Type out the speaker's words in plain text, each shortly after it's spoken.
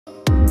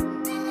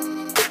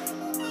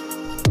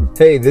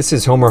Hey, this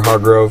is Homer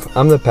Hargrove.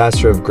 I'm the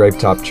pastor of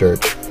Grapetop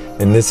Church,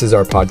 and this is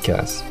our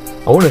podcast.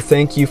 I want to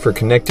thank you for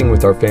connecting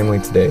with our family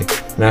today,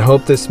 and I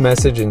hope this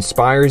message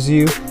inspires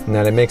you and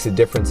that it makes a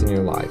difference in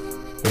your life.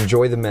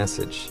 Enjoy the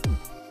message.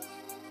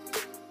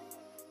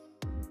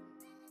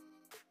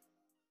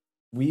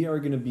 We are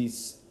going to be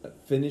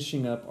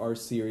finishing up our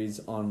series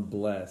on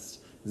Blessed.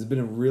 This has been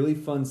a really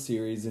fun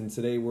series, and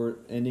today we're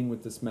ending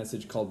with this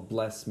message called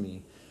Bless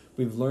Me.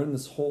 We've learned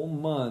this whole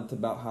month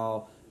about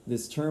how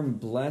this term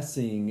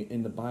blessing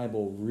in the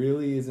Bible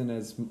really isn't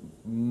as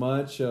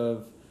much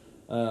of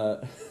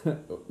the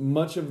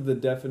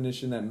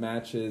definition that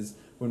matches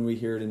when we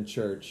hear it in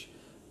church.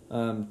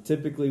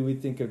 Typically we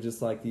think of just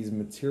like these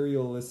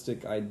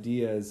materialistic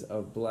ideas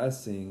of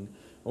blessing,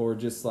 or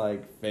just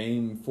like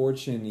fame,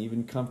 fortune,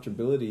 even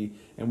comfortability.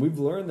 And we've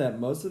learned that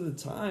most of the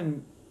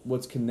time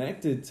what's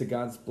connected to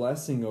God's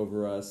blessing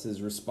over us is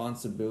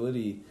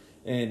responsibility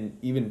and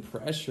even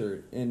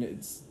pressure. And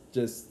it's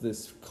just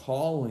this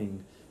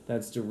calling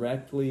that's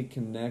directly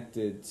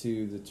connected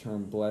to the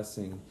term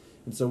blessing.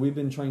 And so we've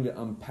been trying to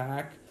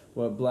unpack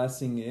what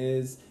blessing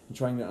is and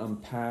trying to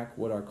unpack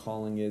what our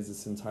calling is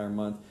this entire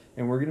month.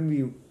 And we're going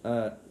to be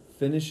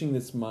finishing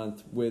this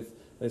month with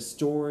a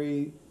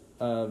story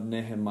of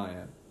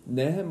Nehemiah.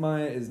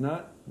 Nehemiah is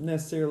not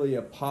necessarily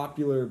a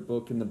popular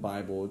book in the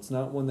Bible. It's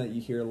not one that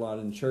you hear a lot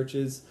in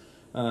churches.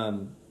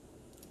 And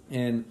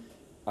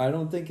I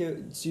don't think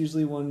it's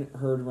usually one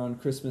heard around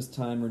Christmas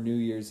time or New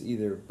Year's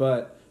either.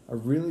 But I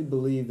really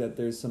believe that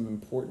there's some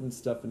important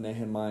stuff in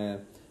Nehemiah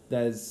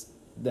that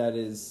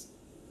is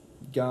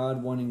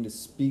God wanting to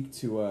speak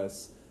to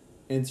us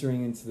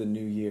entering into the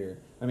new year.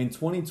 I mean,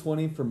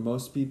 2020 for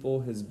most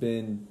people has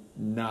been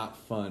not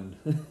fun.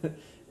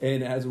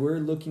 And as we're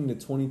looking to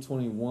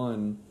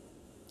 2021,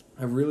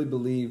 I really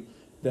believe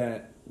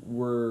that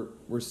we're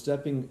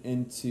stepping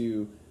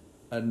into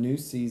a new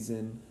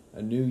season,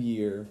 a new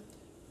year,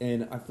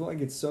 and I feel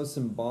like it's so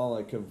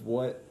symbolic of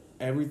what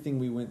everything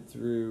we went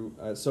through,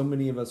 so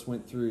many of us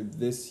went through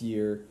this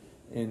year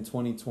in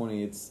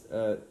 2020. It's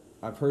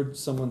I've heard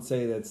someone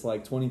say that it's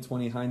like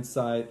 2020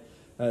 hindsight,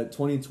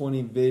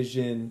 2020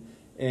 vision,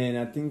 and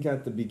I think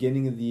at the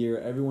beginning of the year,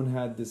 everyone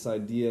had this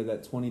idea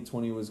that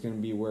 2020 was going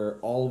to be where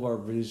all of our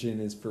vision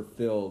is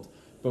fulfilled.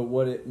 But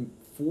what it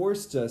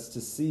forced us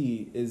to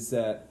see is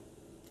that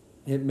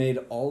it made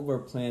all of our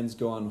plans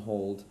go on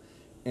hold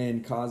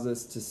and caused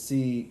us to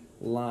see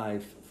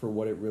life for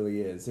what it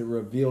really is. It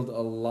revealed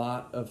a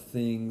lot of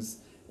things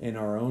in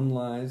our own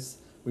lives.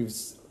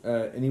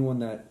 Anyone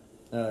that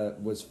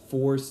was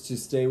forced to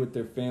stay with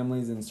their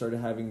families and started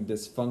having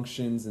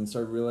dysfunctions and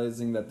started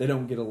realizing that they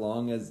don't get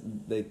along as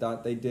they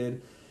thought they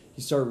did,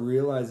 you start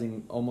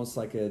realizing almost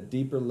like a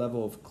deeper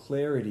level of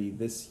clarity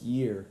this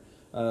year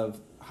of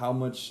how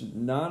much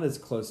not as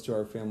close to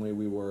our family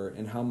we were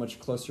and how much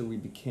closer we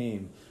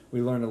became.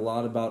 We learned a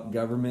lot about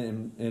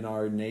government and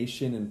our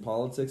nation and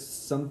politics,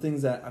 some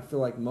things that I feel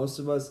like most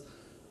of us,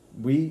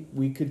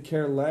 we could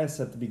care less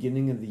at the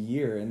beginning of the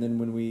year. And then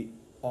when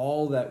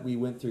all that we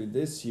went through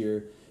this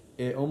year,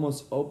 it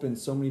almost opened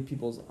so many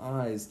people's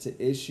eyes to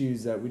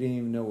issues that we didn't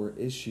even know were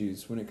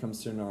issues when it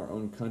comes to in our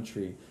own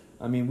country.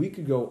 I mean, we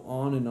could go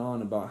on and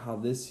on about how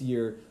this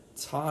year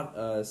taught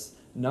us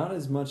not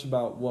as much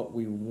about what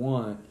we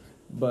want,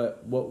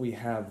 but what we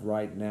have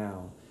right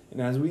now.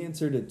 And as we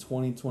enter to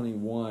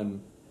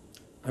 2021,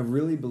 I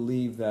really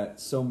believe that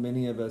so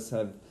many of us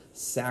have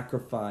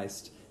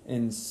sacrificed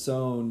and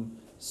sown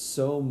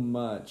so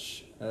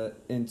much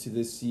into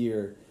this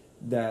year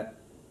that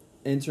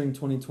entering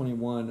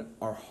 2021,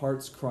 our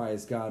heart's cry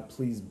is, God,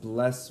 please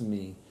bless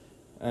me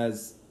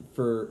as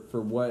for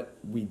what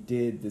we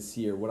did this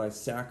year, what I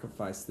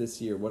sacrificed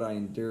this year, what I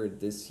endured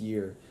this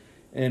year.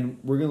 And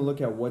we're going to look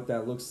at what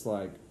that looks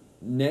like.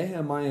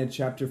 Nehemiah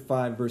chapter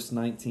 5, verse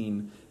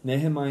 19,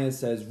 Nehemiah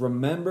says,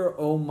 "Remember,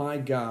 O my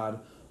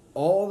God,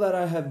 all that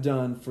I have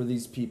done for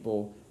these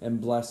people, and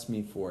bless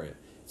me for it."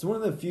 It's one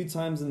of the few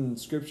times in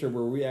Scripture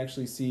where we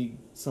actually see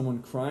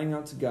someone crying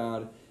out to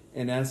God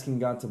and asking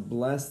God to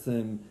bless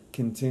them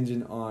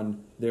contingent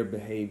on their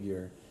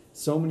behavior.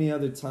 So many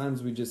other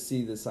times we just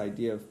see this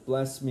idea of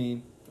bless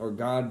me or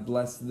God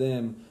bless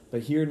them,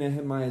 but here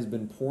Nehemiah has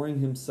been pouring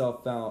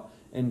himself out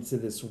into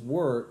this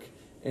work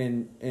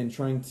and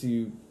trying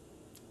to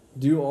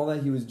do all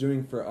that he was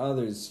doing for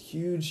others.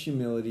 Huge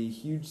humility,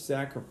 huge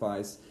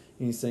sacrifice.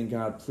 And he's saying,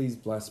 God, please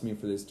bless me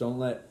for this. Don't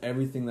let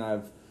everything that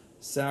I've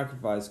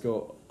sacrificed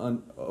go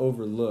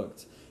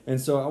overlooked.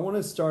 And so I want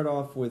to start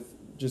off with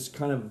just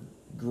kind of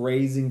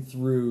grazing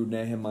through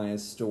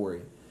Nehemiah's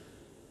story.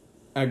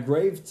 At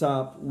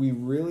Gravetop, we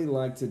really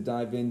like to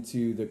dive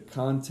into the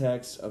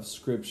context of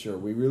Scripture.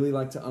 We really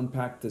like to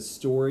unpack the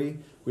story.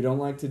 We don't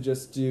like to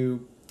just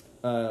do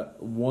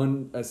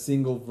a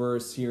single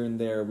verse here and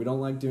there. We don't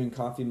like doing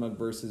coffee mug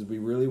verses. We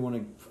really want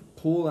to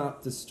pull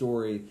out the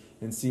story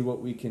and see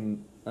what we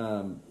can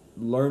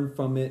learn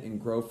from it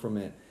and grow from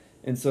it.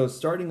 And so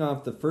starting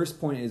off, the first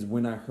point is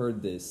when I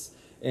heard this.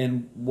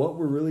 And what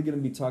we're really going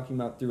to be talking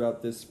about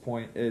throughout this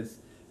point is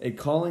a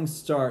calling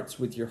starts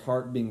with your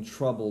heart being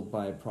troubled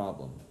by a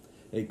problem.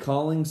 A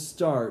calling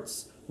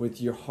starts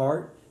with your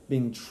heart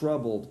being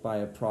troubled by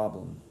a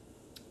problem.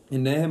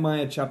 In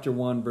Nehemiah chapter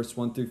 1, verse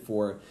 1 through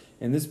 4,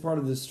 in this part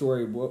of the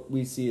story, what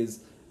we see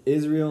is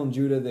Israel and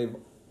Judah,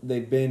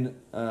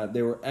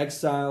 they were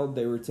exiled,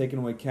 they were taken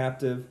away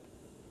captive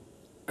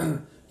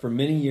for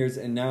many years,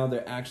 and now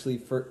they're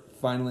actually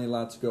finally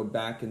allowed to go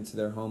back into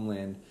their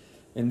homeland.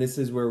 And this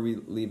is where we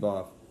leave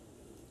off.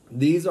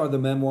 These are the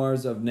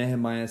memoirs of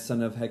Nehemiah,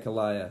 son of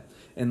Hekeliah.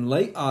 In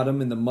late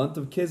autumn, in the month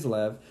of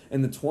Kislev,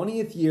 in the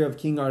 20th year of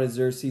King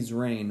Artaxerxes'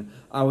 reign,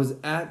 I was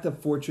at the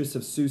fortress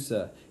of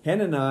Susa.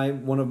 Hanani,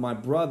 one of my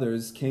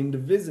brothers, came to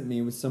visit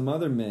me with some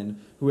other men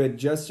who had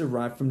just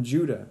arrived from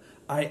Judah.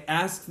 I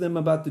asked them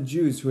about the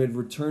Jews who had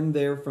returned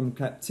there from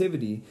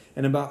captivity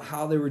and about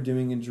how they were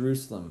doing in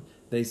Jerusalem.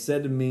 They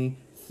said to me,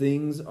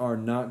 "Things are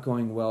not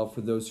going well for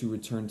those who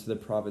return to the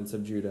province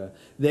of Judah.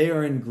 They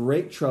are in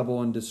great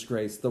trouble and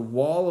disgrace. The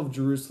wall of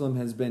Jerusalem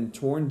has been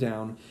torn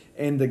down,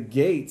 and the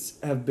gates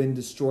have been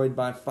destroyed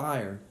by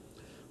fire."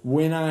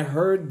 When I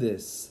heard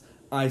this,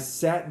 I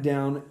sat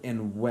down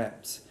and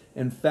wept.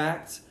 In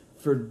fact,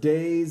 for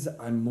days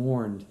I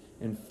mourned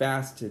and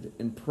fasted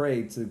and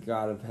prayed to the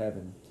God of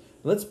heaven.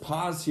 Let's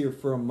pause here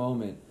for a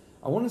moment.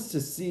 I want us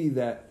to see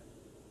that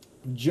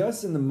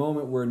just in the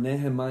moment where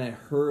Nehemiah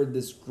heard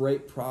this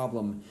great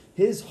problem,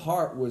 his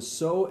heart was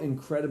so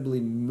incredibly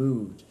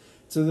moved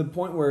to the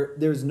point where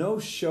there's no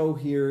show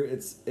here.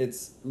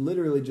 It's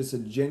literally just a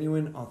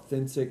genuine,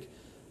 authentic,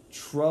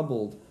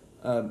 troubled,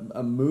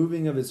 a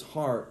moving of his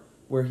heart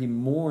where he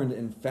mourned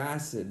and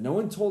fasted. No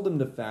one told him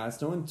to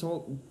fast. No one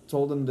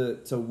told him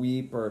to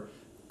weep or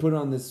put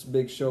on this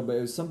big show, but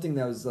it was something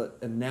that was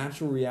a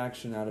natural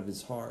reaction out of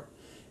his heart.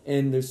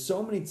 And there's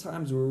so many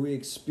times where we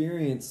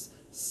experience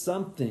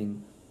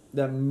something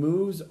that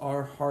moves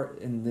our heart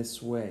in this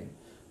way.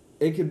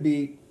 It could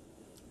be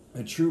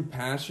a true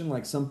passion,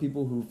 like some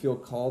people who feel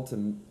called to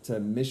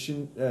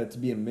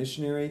be a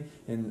missionary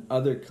in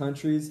other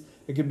countries.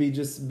 It could be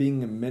just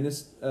being in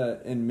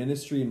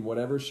ministry in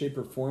whatever shape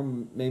or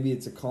form. Maybe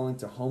it's a calling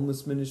to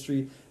homeless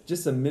ministry,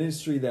 just a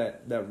ministry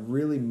that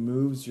really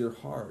moves your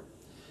heart.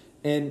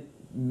 And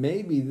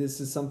maybe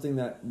this is something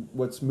that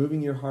what's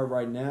moving your heart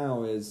right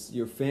now is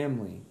your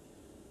family.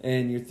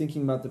 And you're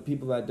thinking about the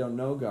people that don't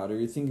know God, or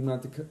you're thinking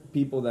about the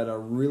people that are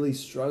really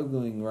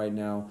struggling right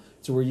now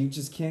to where you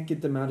just can't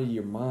get them out of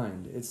your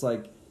mind. It's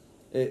like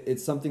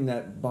it's something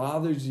that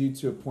bothers you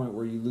to a point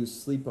where you lose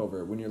sleep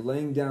over it. When you're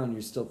laying down,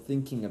 you're still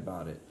thinking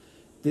about it.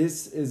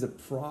 This is a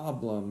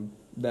problem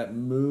that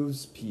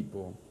moves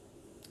people.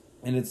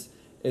 And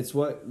it's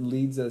what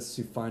leads us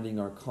to finding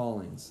our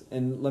callings.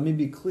 And let me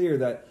be clear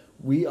that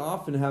we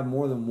often have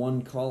more than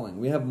one calling.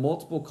 We have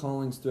multiple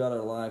callings throughout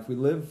our life. We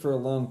live for a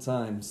long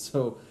time,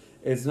 so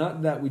it's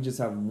not that we just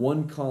have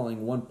one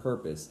calling, one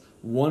purpose.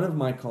 One of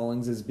my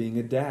callings is being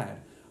a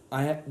dad.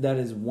 That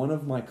is one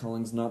of my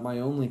callings, not my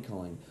only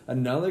calling.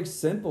 Another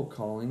simple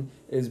calling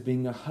is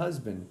being a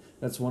husband.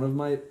 That's one of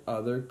my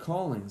other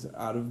callings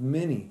out of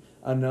many.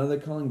 Another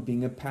calling,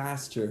 being a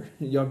pastor.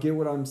 Y'all get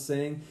what I'm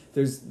saying?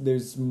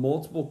 There's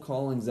multiple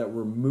callings that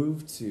we're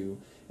moved to,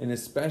 and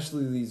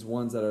especially these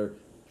ones that are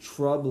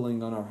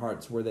troubling on our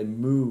hearts, where they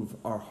move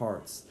our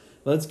hearts.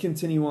 Let's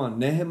continue on.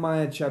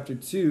 Nehemiah chapter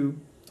 2,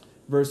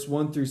 verse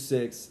 1 through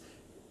 6.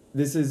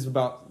 This is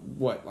about,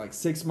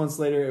 6 months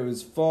later. It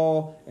was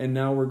fall, and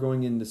now we're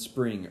going into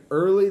spring.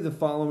 Early the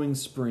following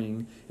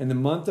spring, in the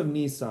month of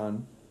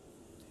Nisan,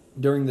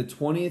 during the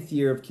 20th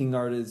year of King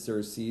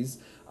Artaxerxes,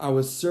 I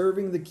was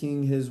serving the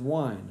king his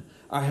wine.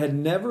 I had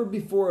never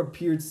before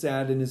appeared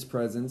sad in his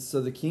presence,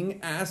 so the king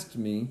asked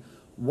me,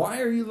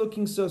 "Why are you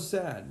looking so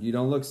sad? You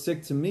don't look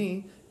sick to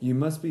me. You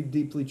must be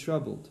deeply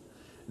troubled."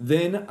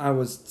 Then I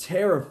was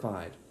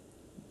terrified.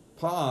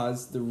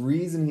 Pause. The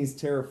reason he's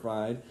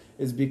terrified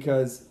is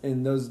because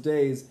in those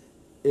days,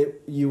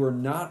 you were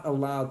not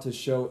allowed to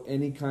show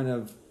any kind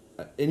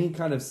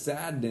of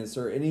sadness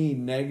or any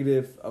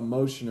negative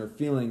emotion or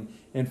feeling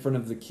in front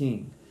of the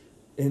king.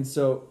 And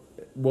so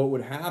what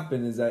would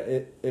happen is that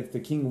if the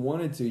king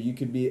wanted to, you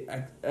could be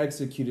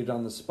executed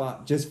on the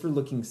spot just for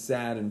looking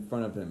sad in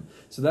front of him.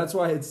 So that's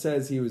why it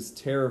says he was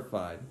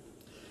terrified.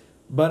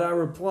 But I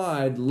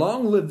replied,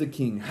 "Long live the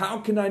king. How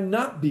can I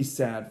not be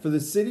sad? For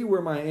the city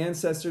where my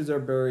ancestors are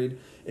buried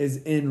is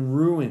in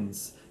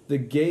ruins. The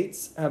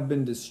gates have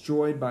been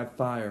destroyed by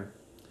fire."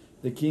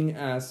 The king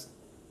asked,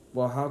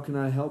 "Well, how can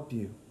I help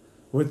you?"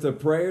 With a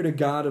prayer to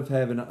God of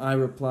heaven, I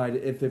replied,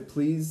 "If it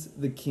please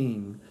the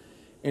king,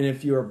 and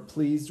if you are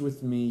pleased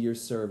with me, your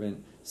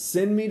servant,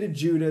 send me to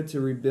Judah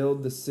to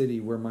rebuild the city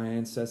where my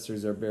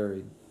ancestors are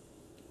buried."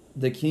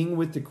 The king,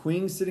 with the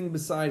queen sitting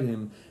beside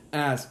him,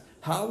 asked,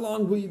 "How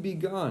long will you be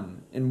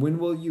gone, and when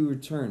will you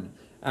return?"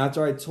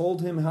 After I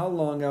told him how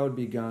long I would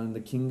be gone,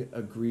 the king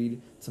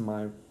agreed to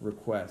my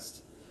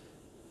request.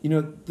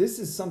 This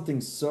is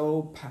something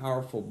so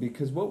powerful,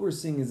 because what we're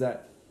seeing is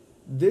that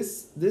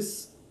this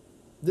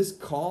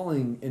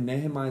calling in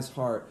Nehemiah's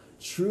heart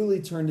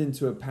truly turned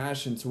into a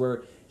passion, to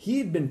where he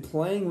had been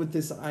playing with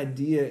this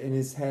idea in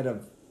his head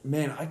of,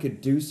 man, I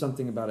could do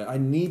something about it. I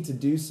need to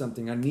do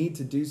something. I need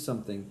to do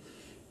something.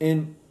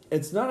 And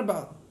it's not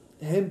about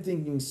him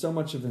thinking so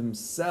much of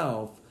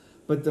himself,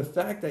 but the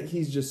fact that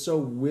he's just so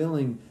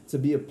willing to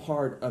be a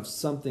part of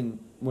something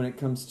when it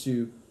comes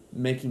to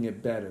making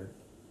it better.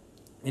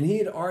 And he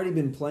had already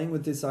been playing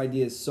with this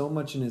idea so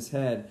much in his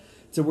head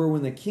to where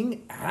when the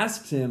king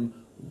asked him,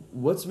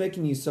 what's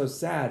making you so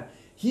sad?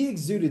 He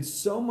exuded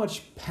so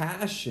much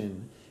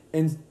passion,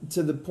 and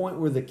to the point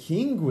where the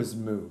king was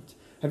moved.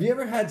 Have you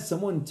ever had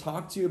someone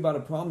talk to you about a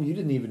problem you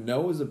didn't even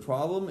know was a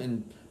problem,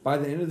 and by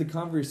the end of the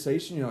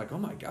conversation you're like, oh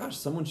my gosh,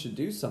 someone should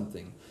do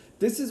something?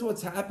 This is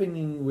what's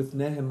happening with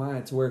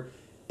Nehemiah, to where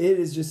it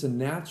is just a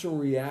natural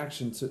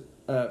reaction to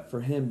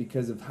for him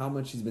because of how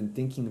much he's been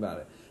thinking about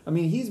it. I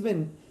mean, he's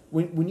been,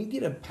 when you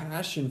get a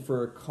passion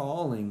for a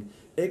calling,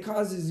 it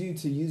causes you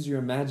to use your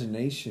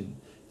imagination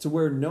to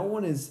where no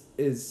one is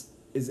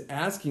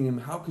asking him,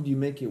 how could you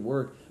make it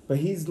work? But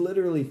he's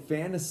literally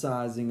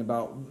fantasizing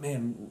about,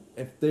 man,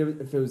 if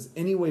it was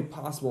any way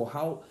possible,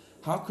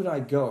 how could I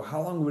go?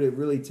 How long would it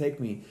really take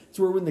me?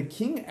 To where when the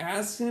king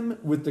asks him,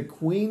 with the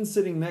queen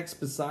sitting next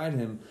beside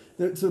him,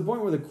 to the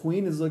point where the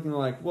queen is looking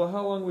like, well,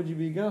 how long would you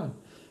be gone?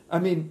 I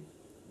mean,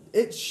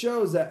 it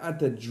shows that at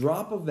the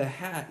drop of the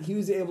hat, he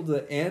was able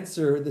to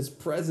answer this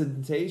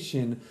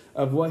presentation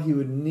of what he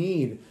would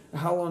need,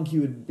 how long he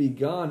would be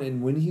gone,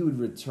 and when he would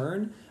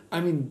return. I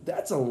mean,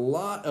 that's a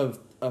lot of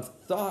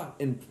thought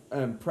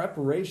and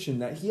preparation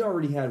that he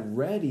already had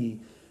ready,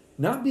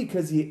 not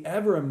because he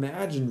ever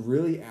imagined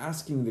really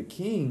asking the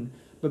king,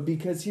 but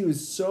because he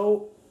was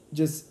so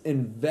just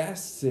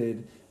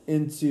invested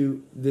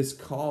into this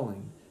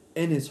calling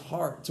in his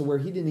heart to where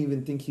he didn't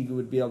even think he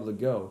would be able to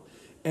go.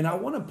 And I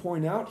want to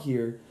point out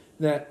here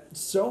that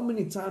so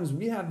many times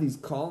we have these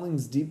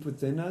callings deep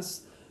within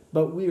us,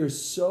 but we are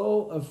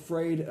so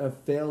afraid of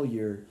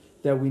failure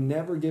that we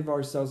never give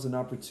ourselves an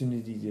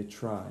opportunity to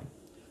try.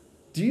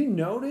 Do you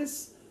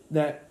notice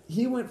that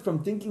he went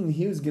from thinking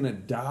he was going to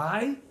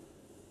die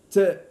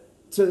to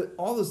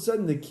all of a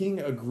sudden the king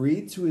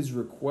agreed to his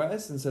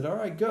request and said, all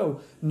right, go.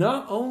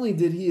 Not only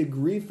did he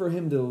agree for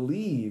him to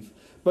leave,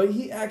 but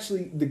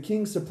the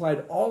king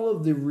supplied all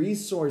of the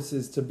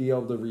resources to be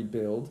able to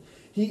rebuild.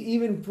 He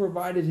even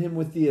provided him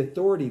with the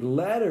authority,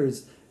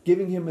 letters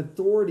giving him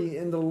authority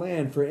in the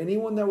land for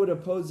anyone that would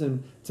oppose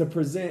him to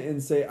present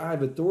and say, I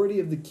have authority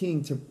of the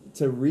king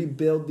to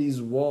rebuild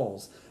these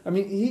walls. I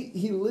mean,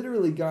 he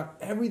literally got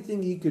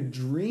everything he could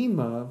dream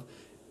of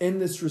in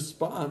this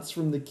response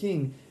from the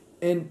king.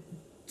 And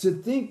to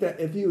think that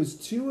if he was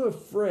too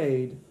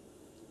afraid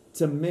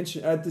to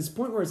mention, at this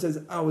point where it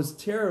says, I was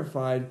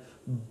terrified,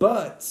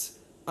 but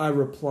I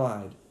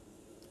replied.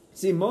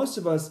 See, most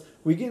of us,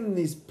 we get in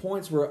these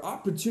points where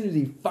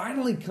opportunity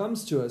finally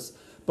comes to us,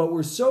 but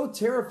we're so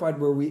terrified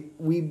where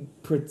we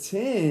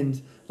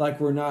pretend like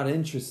we're not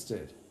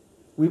interested.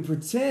 We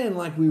pretend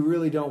like we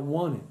really don't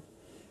want it.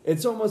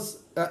 It's almost,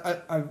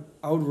 I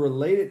would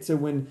relate it to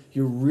when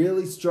you're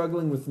really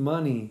struggling with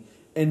money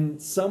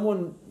and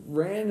someone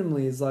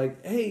randomly is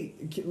like, hey,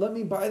 let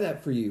me buy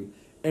that for you.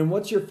 And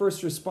what's your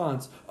first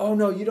response? Oh,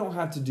 no, you don't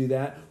have to do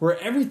that. Where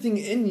everything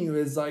in you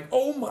is like,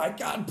 oh my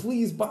God,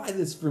 please buy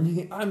this for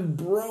me. I'm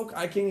broke.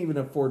 I can't even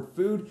afford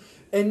food.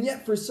 And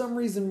yet for some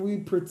reason we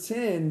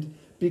pretend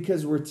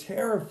because we're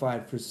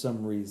terrified for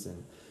some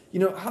reason. You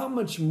know, how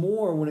much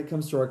more when it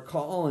comes to our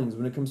callings,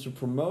 when it comes to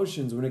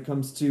promotions, when it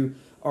comes to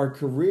our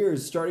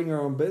careers, starting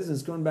our own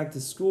business, going back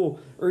to school,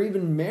 or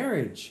even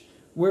marriage,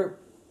 where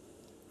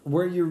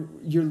you're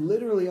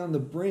literally on the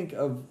brink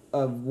of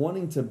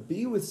wanting to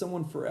be with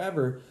someone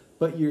forever,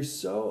 but you're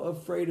so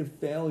afraid of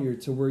failure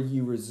to where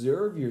you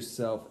reserve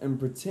yourself and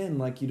pretend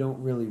like you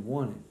don't really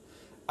want it.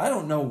 I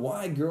don't know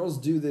why girls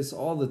do this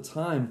all the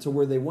time to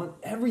where they want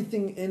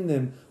everything in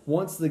them,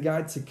 wants the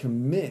guy to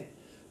commit.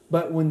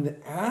 But when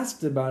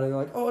asked about it, they're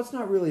like, oh, it's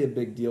not really a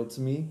big deal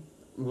to me.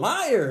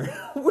 Liar!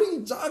 What are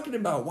you talking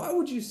about? Why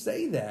would you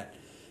say that?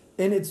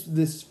 And it's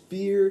this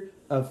fear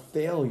of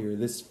failure,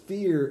 this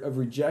fear of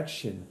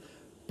rejection.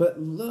 But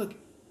look,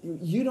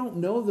 you don't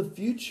know the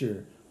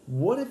future.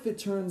 What if it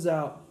turns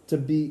out to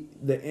be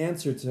the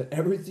answer to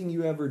everything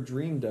you ever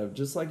dreamed of,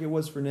 just like it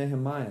was for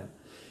Nehemiah?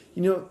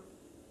 You know,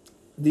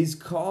 these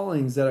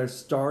callings that are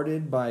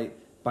started by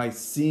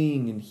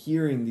seeing and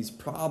hearing these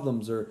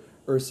problems or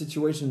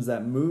situations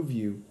that move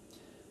you,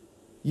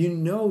 you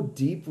know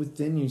deep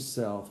within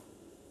yourself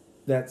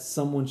that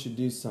someone should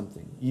do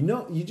something.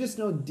 You just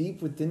know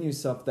deep within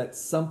yourself that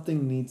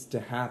something needs to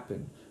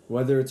happen,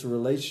 whether it's a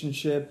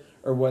relationship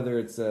or whether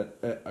it's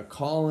a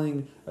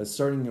calling,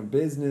 starting a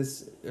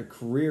business, a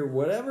career,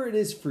 whatever it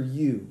is for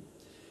you.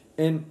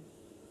 And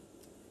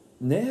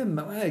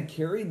Nehemiah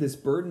carried this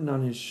burden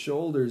on his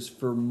shoulders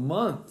for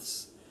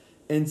months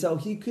until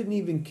he couldn't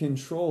even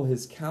control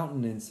his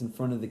countenance in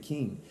front of the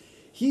king.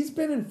 He's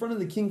been in front of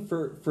the king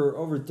for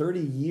over 30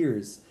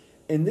 years.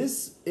 And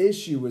this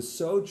issue was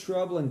so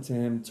troubling to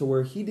him to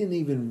where he didn't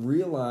even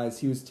realize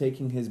he was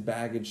taking his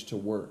baggage to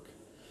work.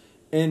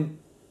 And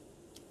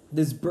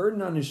this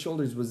burden on his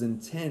shoulders was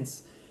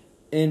intense.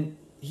 And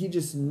he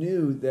just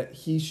knew that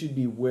he should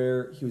be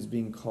where he was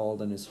being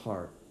called in his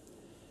heart.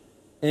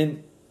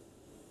 And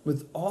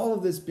with all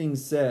of this being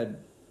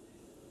said,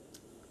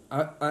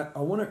 I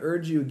want to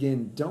urge you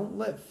again, don't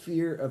let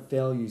fear of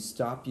failure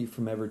stop you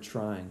from ever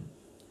trying.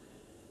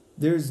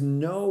 There's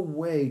no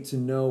way to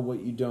know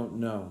what you don't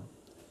know.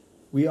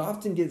 We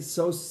often get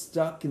so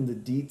stuck in the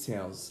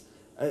details,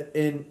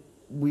 and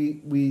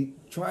we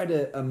try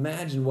to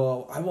imagine,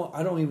 well,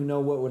 I don't even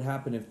know what would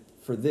happen if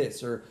for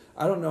this, or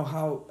I don't know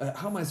how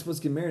am I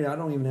supposed to get married? I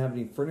don't even have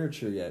any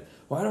furniture yet.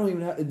 Well,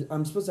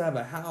 I'm supposed to have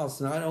a house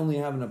and I only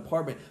have an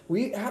apartment.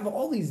 We have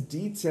all these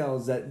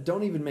details that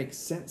don't even make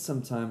sense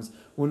sometimes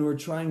when we're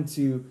trying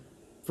to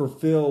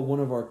fulfill one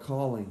of our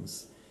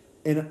callings.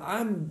 And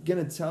I'm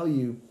going to tell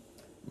you,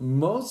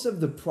 most of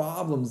the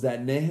problems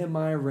that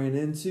Nehemiah ran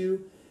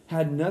into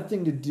had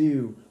nothing to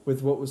do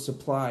with what was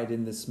supplied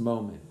in this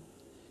moment.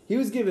 He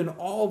was given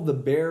all the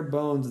bare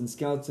bones and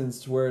skeletons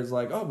to where it's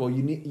like, oh, well,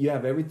 you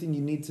have everything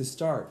you need to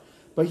start.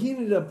 But he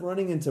ended up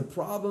running into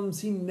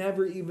problems he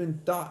never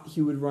even thought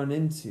he would run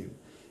into.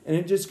 And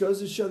it just goes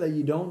to show that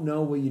you don't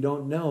know what you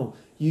don't know.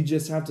 You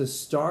just have to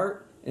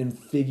start and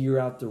figure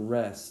out the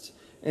rest.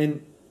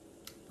 And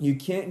you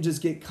can't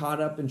just get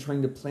caught up in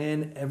trying to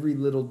plan every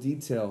little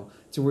detail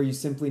to where you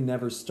simply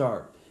never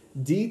start.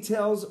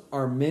 Details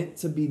are meant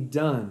to be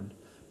done,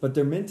 but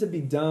they're meant to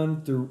be done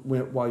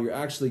while you're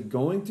actually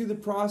going through the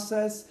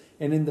process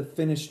and in the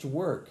finished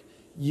work.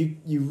 You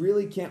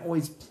really can't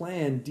always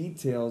plan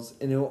details,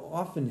 and it will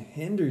often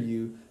hinder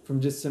you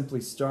from just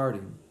simply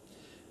starting.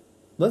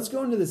 Let's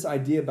go into this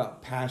idea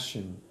about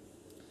passion.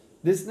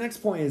 This next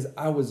point is,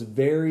 I was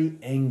very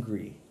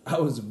angry. I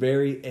was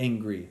very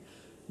angry.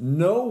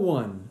 No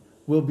one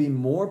will be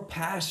more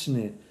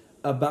passionate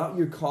about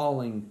your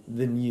calling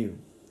than you.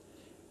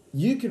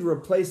 You could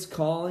replace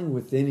calling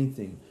with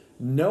anything.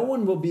 No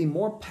one will be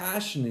more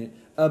passionate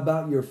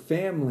about your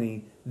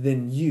family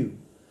than you.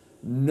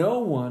 No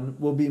one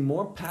will be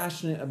more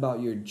passionate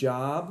about your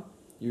job,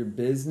 your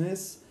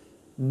business.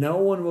 No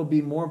one will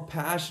be more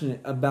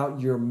passionate about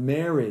your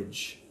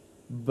marriage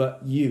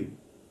but you.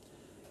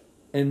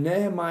 In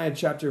Nehemiah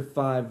chapter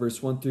 5,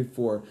 verse 1 through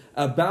 4,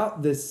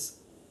 about this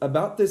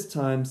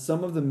time,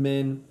 some of the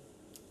men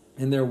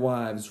and their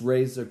wives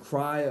raised a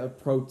cry of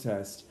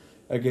protest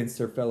against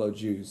their fellow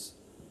Jews.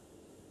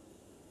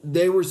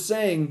 They were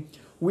saying,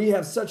 we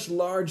have such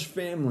large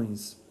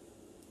families.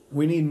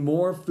 We need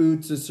more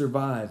food to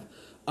survive.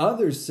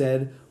 Others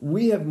said,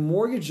 we have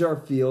mortgaged our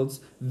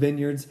fields,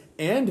 vineyards,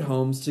 and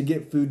homes to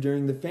get food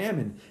during the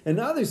famine. And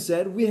others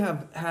said, we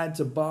have had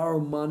to borrow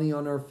money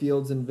on our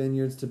fields and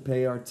vineyards to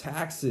pay our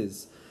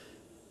taxes.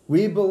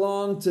 We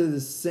belong to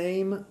the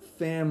same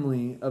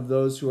family of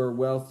those who are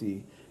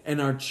wealthy,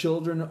 and our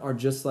children are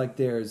just like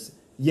theirs.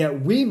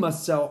 Yet we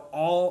must sell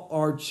all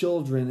our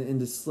children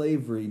into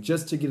slavery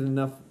just to get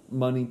enough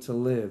money to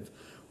live.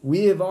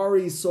 We have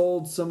already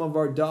sold some of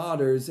our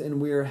daughters,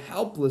 and we are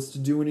helpless to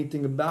do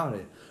anything about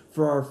it,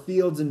 for our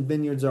fields and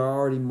vineyards are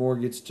already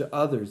mortgaged to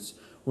others.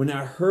 When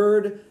I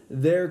heard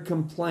their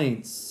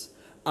complaints,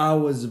 I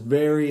was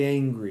very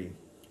angry.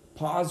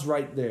 Pause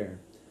right there.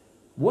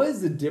 What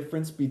is the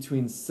difference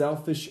between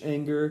selfish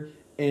anger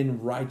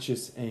and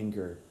righteous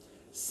anger?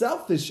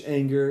 Selfish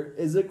anger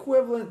is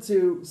equivalent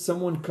to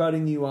someone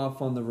cutting you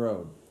off on the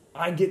road.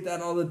 I get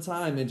that all the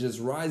time. It just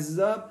rises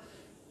up.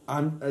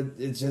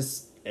 It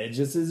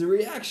just is a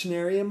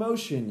reactionary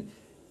emotion.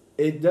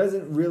 It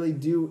doesn't really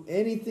do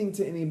anything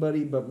to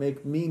anybody but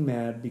make me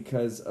mad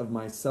because of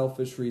my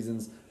selfish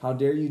reasons. How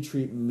dare you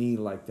treat me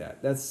like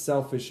that? That's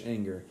selfish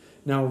anger.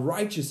 Now,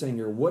 righteous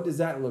anger, what does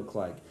that look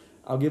like?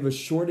 I'll give a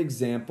short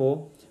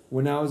example.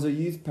 When I was a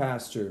youth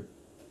pastor,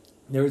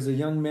 there was a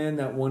young man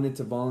that wanted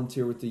to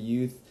volunteer with the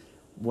youth.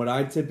 What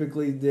I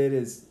typically did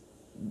is,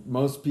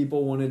 most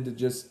people wanted to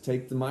just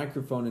take the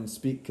microphone and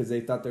speak because they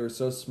thought they were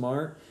so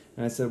smart.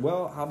 And I said,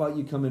 well, how about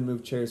you come and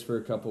move chairs for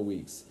a couple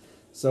weeks?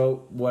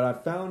 So what I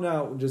found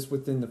out just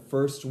within the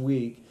first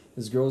week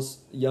is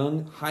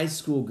young high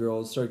school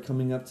girls started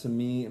coming up to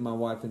me and my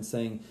wife and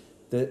saying,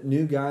 the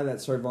new guy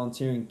that started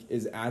volunteering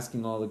is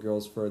asking all the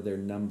girls for their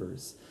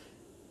numbers.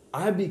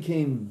 I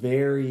became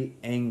very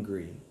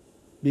angry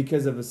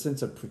because of a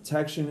sense of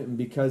protection and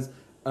because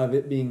of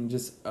it being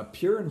just a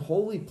pure and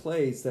holy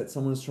place that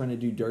someone's trying to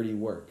do dirty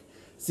work.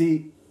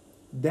 See,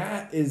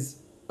 that is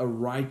a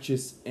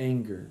righteous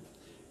anger.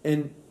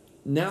 And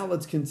now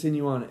let's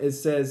continue on. It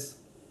says,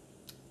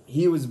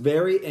 he was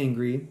very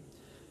angry.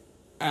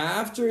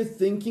 After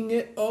thinking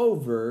it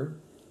over,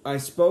 I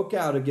spoke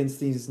out against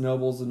these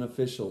nobles and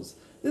officials.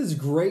 This is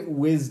great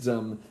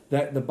wisdom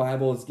that the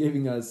Bible is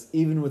giving us,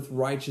 even with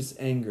righteous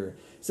anger.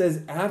 It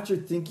says, after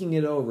thinking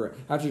it over,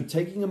 after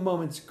taking a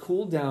moment to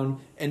cool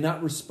down and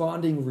not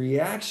responding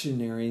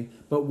reactionary,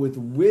 but with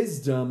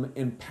wisdom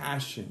and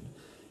passion.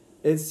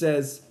 It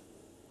says,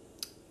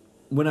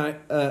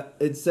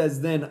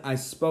 then I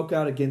spoke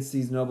out against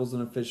these nobles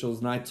and officials,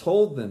 and I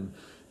told them,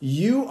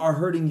 you are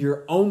hurting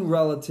your own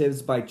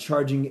relatives by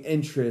charging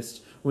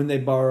interest when they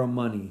borrow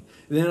money.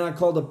 And then I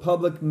called a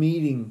public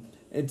meeting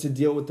and to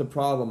deal with the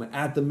problem.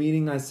 At the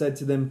meeting, I said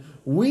to them,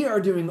 we are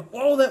doing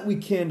all that we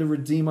can to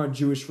redeem our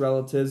Jewish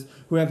relatives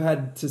who have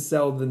had to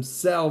sell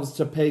themselves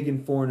to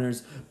pagan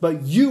foreigners,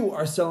 but you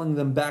are selling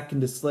them back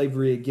into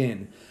slavery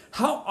again.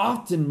 How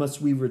often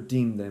must we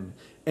redeem them?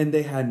 And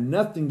they had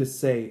nothing to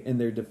say in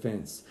their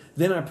defense.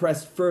 Then I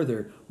pressed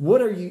further.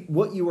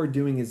 What you are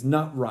doing is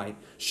not right.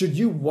 Should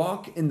you not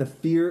walk in the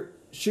fear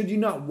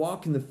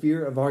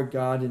of our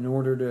God in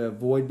order to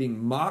avoid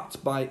being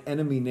mocked by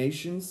enemy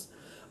nations?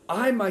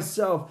 I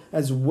myself,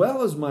 as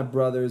well as my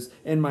brothers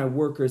and my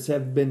workers,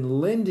 have been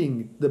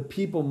lending the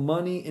people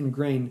money and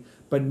grain,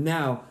 but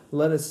now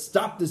let us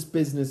stop this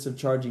business of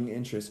charging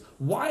interest.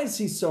 Why is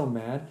he so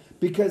mad?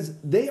 Because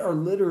they are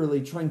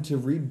literally trying to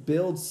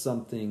rebuild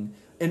something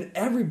and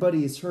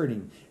everybody is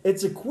hurting.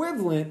 It's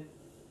equivalent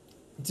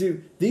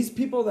to these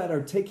people that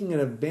are taking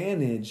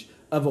advantage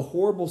of a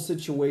horrible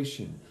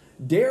situation.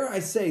 Dare I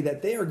say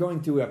that they are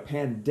going through a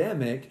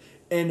pandemic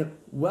and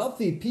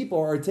wealthy people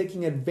are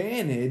taking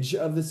advantage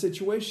of the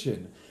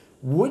situation.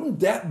 Wouldn't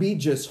that be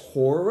just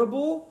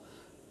horrible?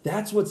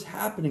 That's what's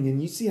happening.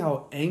 And you see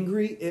how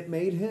angry it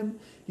made him?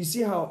 You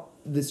see how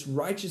this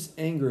righteous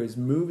anger is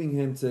moving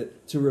him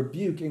to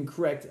rebuke and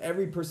correct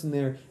every person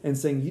there and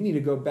saying, you need to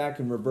go back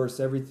and reverse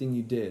everything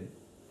you did.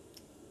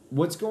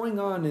 What's going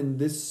on in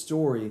this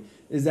story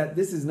is that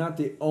this is not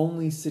the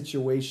only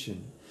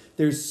situation.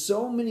 There's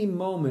so many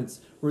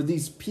moments where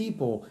these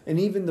people and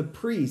even the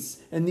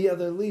priests and the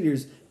other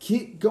leaders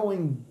keep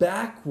going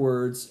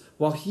backwards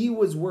while he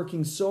was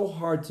working so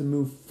hard to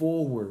move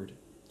forward.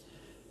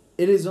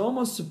 It is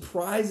almost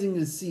surprising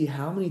to see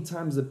how many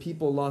times the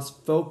people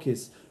lost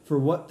focus for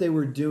what they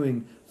were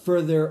doing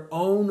for their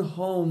own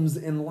homes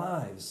and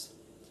lives.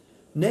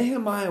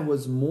 Nehemiah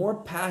was more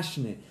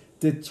passionate,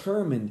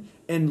 determined,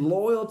 and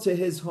loyal to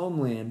his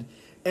homeland,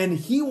 and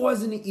he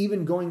wasn't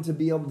even going to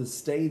be able to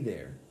stay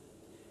there.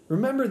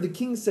 Remember, the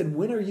king said,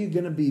 when are you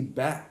going to be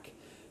back?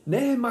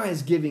 Nehemiah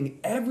is giving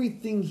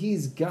everything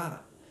he's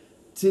got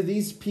to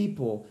these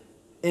people,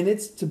 and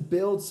it's to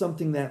build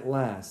something that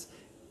lasts.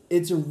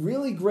 It's a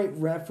really great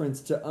reference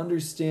to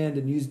understand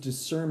and use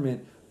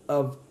discernment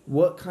of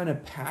what kind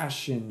of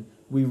passion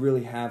we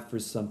really have for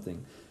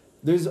something.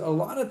 There's a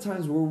lot of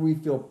times where we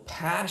feel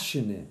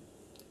passionate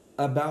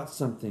about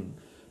something,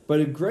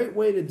 but a great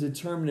way to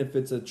determine if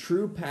it's a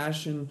true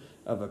passion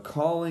of a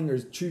calling or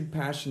true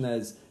passion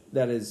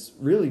that is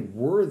really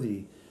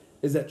worthy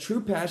is that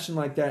true passion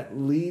like that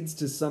leads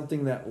to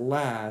something that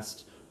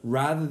lasts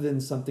rather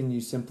than something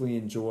you simply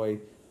enjoy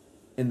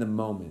in the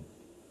moment.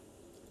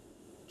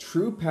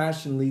 True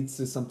passion leads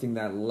to something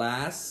that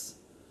lasts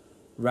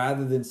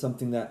rather than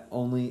something that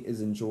only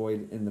is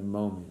enjoyed in the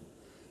moment.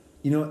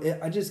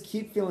 I just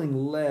keep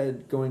feeling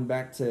led going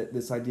back to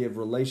this idea of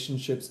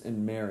relationships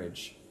and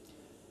marriage.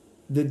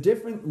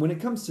 When it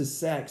comes to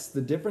sex,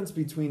 the difference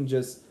between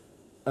just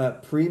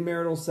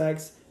premarital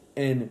sex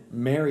and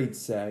married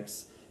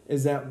sex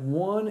is that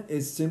one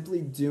is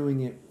simply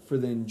doing it for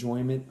the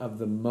enjoyment of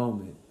the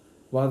moment,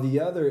 while the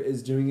other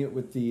is doing it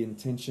with the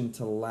intention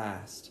to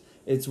last.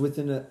 It's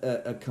within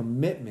a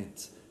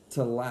commitment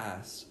to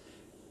last.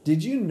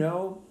 Did you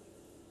know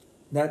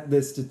that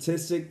the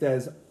statistic that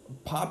is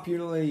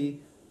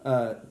popularly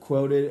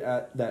quoted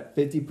that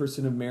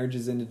 50% of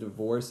marriages end in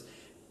divorce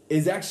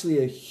is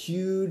actually a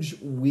huge,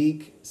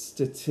 weak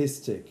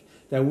statistic?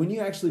 That when you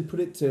actually put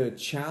it to a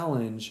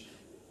challenge,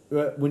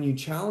 when you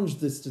challenge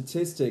the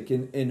statistic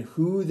and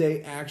who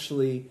they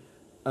actually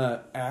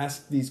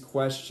asked these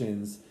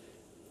questions,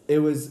 it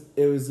was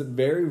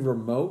very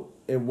remote.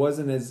 It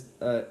wasn't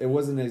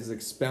as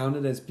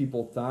expounded as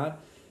people thought.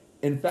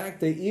 In fact,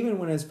 they even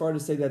went as far to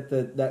say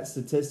that that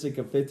statistic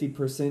of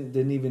 50%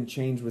 didn't even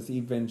change with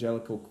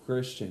evangelical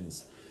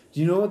Christians. Do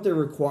you know what the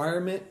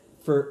requirement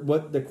for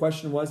what the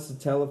question was to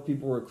tell if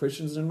people were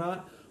Christians or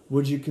not?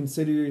 Would you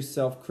consider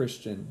yourself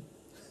Christian?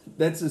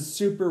 That's a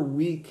super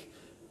weak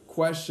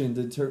question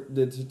to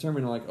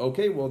determine, like,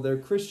 okay, well, they're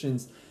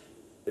Christians.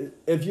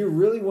 If you're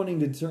really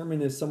wanting to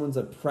determine if someone's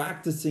a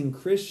practicing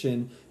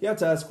Christian, you have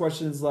to ask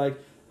questions like,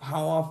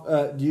 how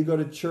often do you go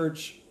to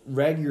church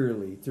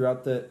regularly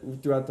throughout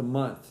the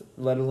month,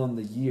 let alone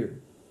the year?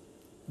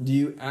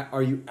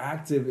 Are you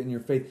active in your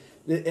faith?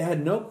 It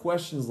had no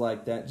questions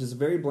like that, just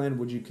very bland.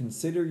 Would you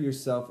consider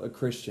yourself a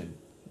Christian?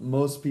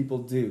 Most people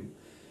do.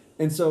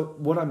 And so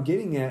what I'm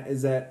getting at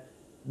is that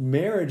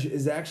marriage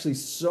is actually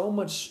so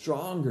much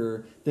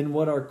stronger than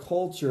what our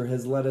culture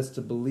has led us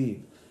to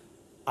believe.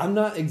 I'm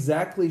not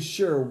exactly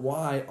sure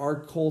why our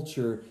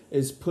culture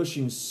is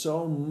pushing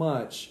so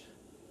much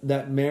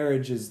that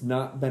marriage is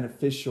not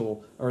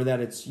beneficial or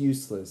that it's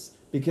useless,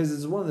 because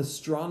it's one of the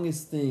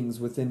strongest things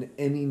within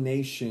any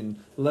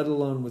nation, let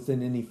alone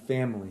within any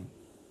family.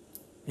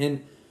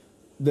 And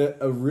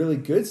a really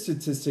good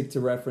statistic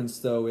to reference,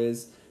 though,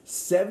 is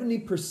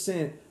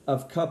 70%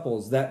 of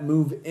couples that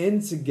move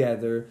in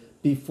together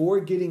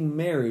before getting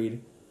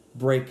married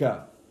break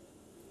up.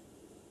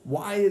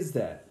 Why is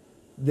that?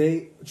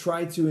 They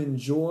try to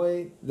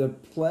enjoy the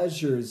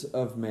pleasures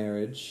of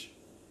marriage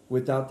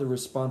without the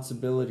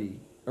responsibility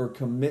or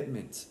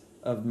commitment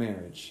of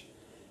marriage.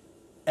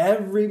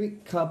 Every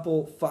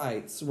couple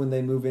fights when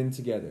they move in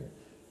together.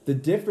 The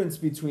difference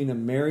between a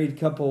married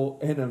couple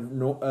and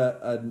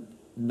a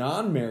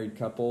non-married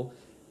couple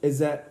is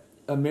that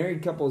a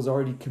married couple is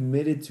already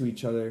committed to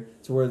each other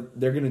to where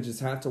they're going to just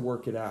have to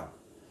work it out.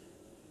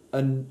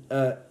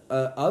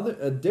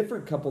 A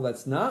different couple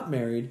that's not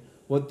married,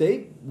 what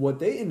they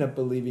end up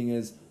believing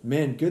is,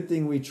 man, good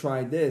thing we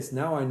tried this.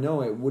 Now I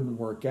know it wouldn't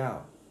work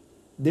out.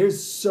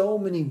 There's so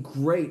many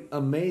great,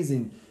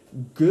 amazing,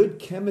 good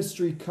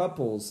chemistry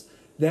couples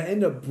that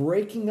end up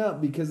breaking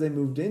up because they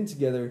moved in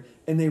together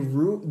and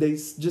they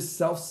just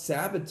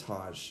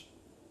self-sabotage.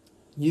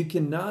 You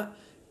cannot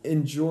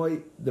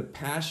enjoy the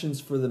passions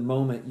for the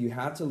moment. You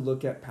have to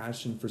look at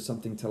passion for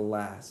something to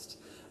last.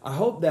 I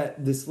hope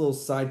that this little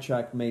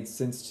sidetrack made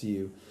sense to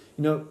you.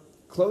 You know,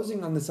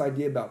 closing on this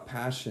idea about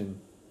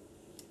passion,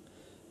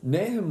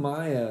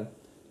 Nehemiah,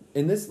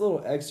 in this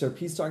little excerpt,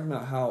 he's talking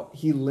about how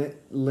he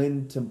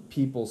lent to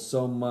people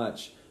so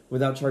much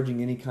without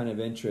charging any kind of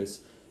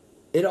interest.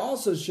 He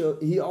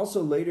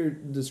also later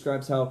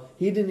describes how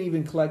he didn't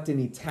even collect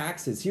any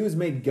taxes. He was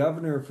made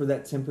governor for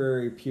that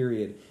temporary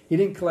period. He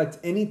didn't collect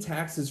any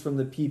taxes from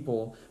the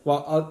people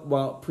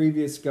while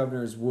previous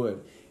governors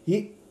would.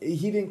 He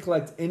didn't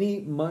collect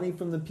any money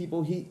from the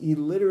people. He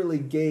literally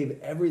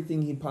gave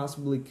everything he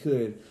possibly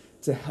could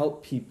to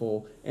help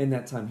people in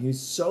that time. He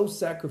was so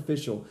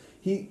sacrificial.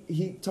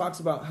 He talks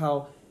about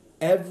how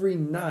every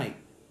night,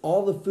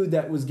 all the food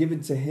that was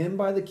given to him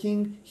by the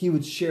king, he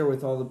would share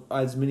with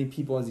as many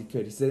people as he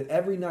could. He said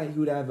every night he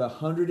would have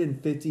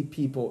 150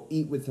 people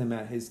eat with him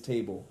at his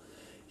table.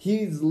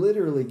 He's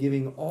literally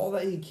giving all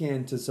that he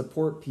can to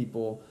support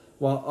people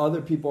while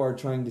other people are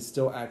trying to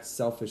still act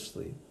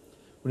selfishly.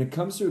 When it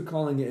comes to a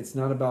calling, it's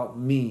not about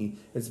me,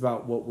 it's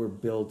about what we're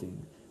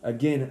building.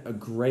 Again, a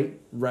great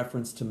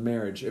reference to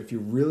marriage. If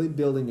you're really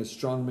building a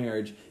strong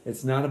marriage,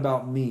 it's not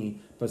about me,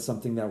 but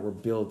something that we're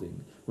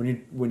building.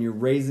 When you're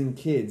raising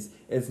kids,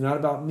 it's not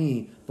about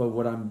me, but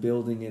what I'm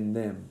building in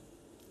them.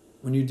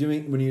 When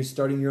you're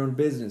starting your own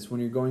business,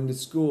 when you're going to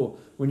school,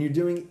 when you're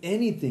doing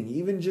anything,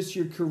 even just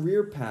your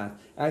career path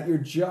at your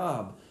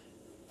job,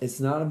 it's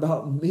not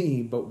about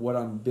me, but what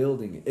I'm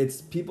building.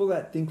 It's people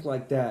that think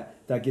like that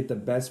get the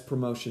best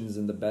promotions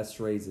and the best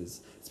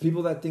raises. It's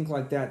people that think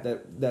like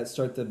that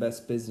start the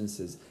best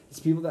businesses. It's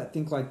people that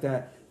think like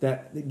that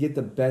get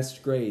the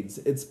best grades.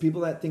 It's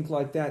people that think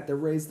like that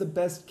raise the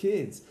best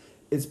kids.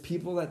 It's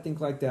people that think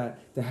like that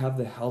have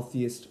the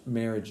healthiest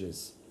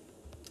marriages.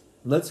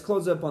 Let's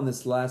close up on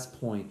this last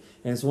point,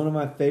 and it's one of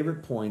my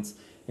favorite points,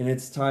 and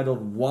it's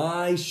titled,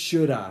 Why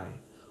Should I?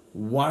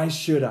 Why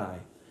should I?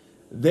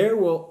 There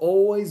will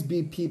always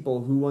be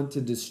people who want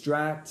to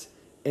distract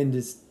and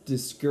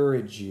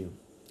discourage you.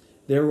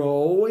 There will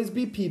always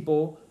be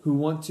people who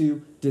want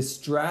to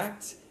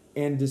distract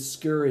and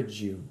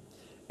discourage you.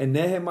 In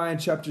Nehemiah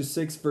chapter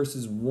 6,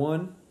 verses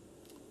 1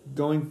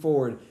 going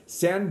forward,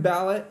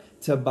 Sanballat,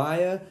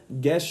 Tobiah,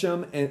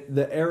 Geshem, and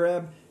the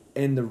Arab,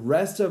 and the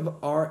rest of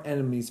our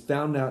enemies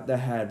found out that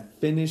had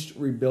finished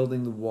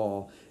rebuilding the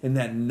wall and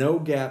that no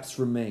gaps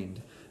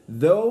remained,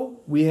 though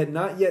we had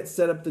not yet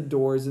set up the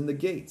doors and the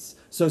gates.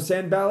 So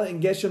Sanballat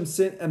and Geshem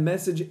sent a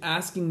message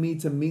asking me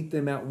to meet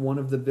them at one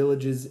of the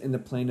villages in the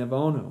plain of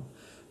Ono.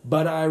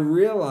 But I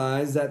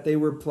realized that they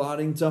were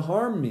plotting to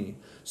harm me.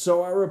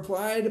 So I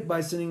replied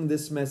by sending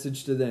this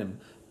message to them.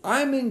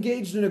 I'm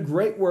engaged in a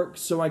great work,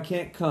 so I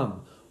can't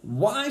come.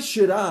 Why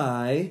should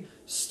I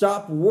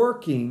stop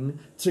working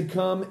to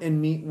come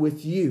and meet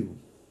with you?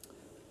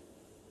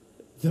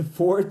 The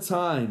four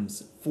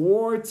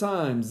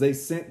times they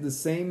sent the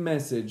same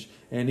message,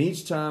 and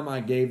each time I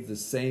gave the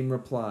same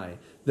reply.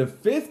 The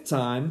fifth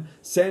time,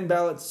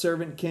 Sanballat's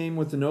servant came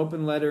with an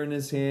open letter in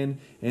his hand,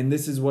 and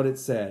this is what it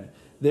said.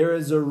 There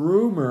is a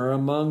rumor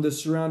among the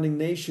surrounding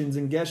nations,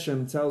 and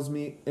Geshem tells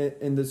me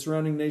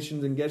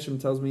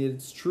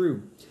it's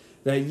true,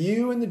 that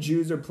you and the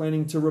Jews are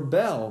planning to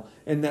rebel,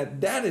 and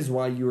that is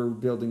why you are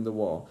building the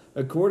wall.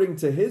 According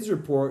to his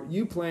report,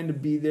 you plan to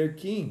be their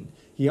king.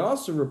 He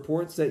also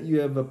reports that you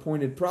have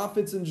appointed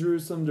prophets in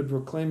Jerusalem to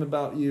proclaim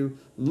about you,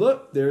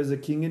 look, there is a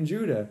king in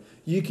Judah.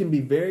 You can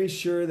be very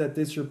sure that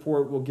this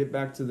report will get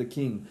back to the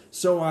king.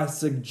 So I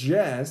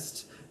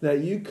suggest that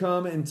you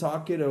come and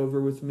talk it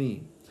over with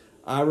me.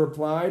 I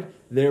replied,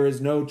 there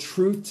is no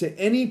truth to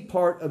any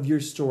part of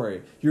your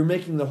story. You're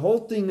making the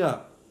whole thing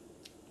up.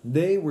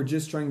 They were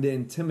just trying to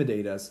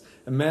intimidate us,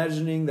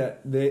 imagining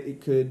that they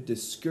could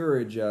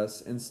discourage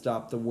us and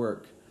stop the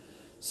work.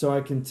 So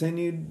I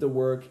continued the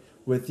work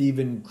with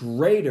even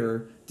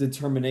greater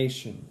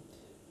determination.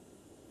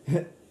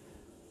 I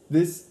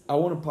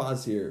want to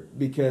pause here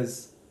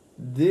because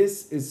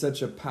this is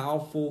such a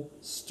powerful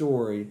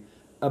story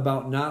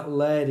about not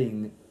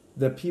letting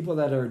the people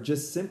that are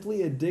just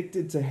simply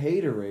addicted to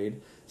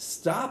haterade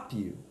stop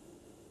you.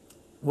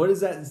 What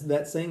is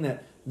that saying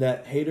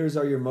that haters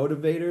are your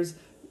motivators?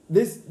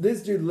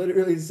 This dude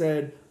literally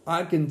said,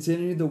 I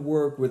continue the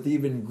work with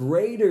even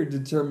greater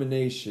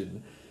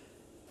determination.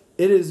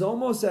 It is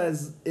almost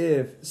as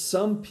if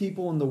some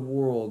people in the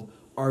world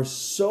are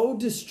so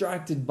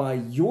distracted by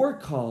your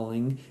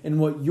calling and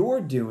what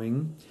you're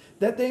doing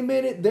that they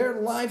made it their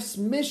life's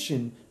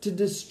mission to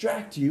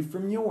distract you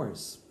from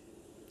yours.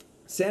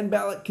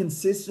 Sanballat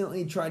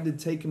consistently tried to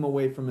take him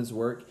away from his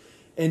work,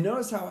 and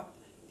notice how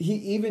he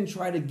even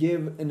tried to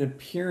give an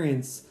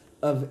appearance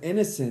of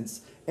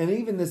innocence, and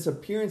even this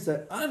appearance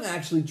that I'm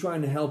actually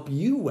trying to help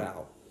you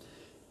out.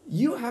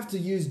 You have to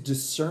use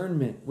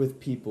discernment with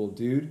people,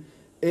 dude.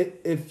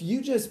 If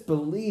you just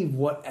believe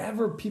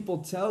whatever people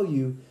tell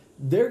you,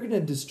 they're going to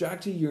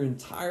distract you your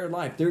entire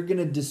life. They're going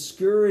to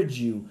discourage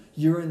you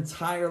your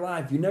entire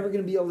life. You're never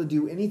going to be able to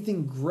do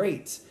anything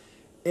great.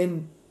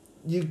 And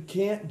you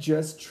can't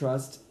just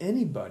trust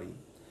anybody.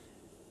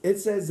 It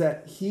says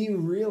that he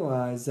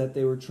realized that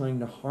they were trying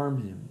to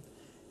harm him,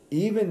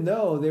 even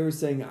though they were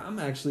saying, I'm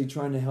actually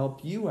trying to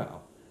help you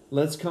out.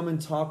 Let's come and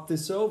talk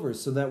this over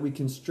so that we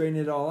can straighten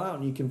it all out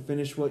and you can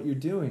finish what you're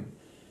doing.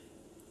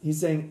 He's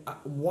saying,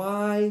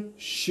 why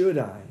should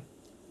I?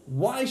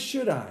 Why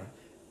should I?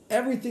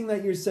 Everything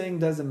that you're saying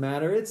doesn't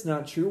matter. It's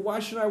not true. Why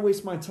should I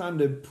waste my time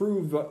to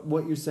prove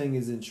what you're saying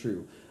isn't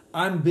true?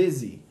 I'm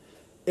busy.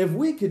 If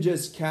we could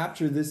just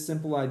capture this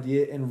simple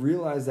idea and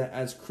realize that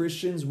as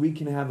Christians we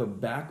can have a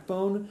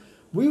backbone,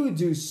 we would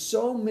do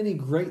so many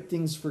great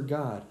things for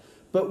God.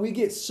 But we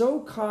get so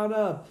caught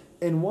up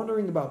in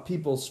wondering about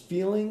people's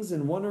feelings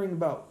and wondering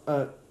about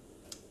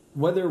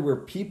whether we're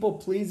people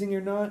pleasing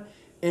or not.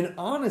 And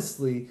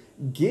honestly,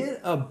 get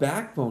a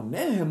backbone.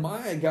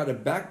 Nehemiah got a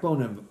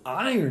backbone of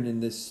iron in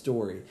this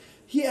story.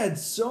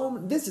 This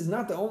is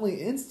not the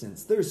only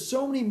instance. There's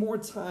so many more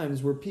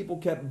times where people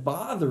kept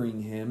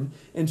bothering him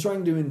and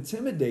trying to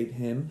intimidate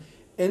him.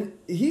 And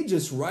he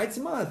just writes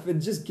him off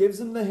and just gives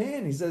him the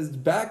hand. He says,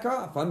 back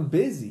off, I'm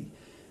busy.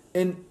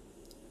 And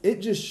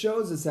it just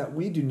shows us that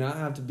we do not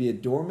have to be a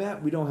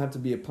doormat. We don't have to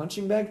be a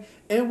punching bag.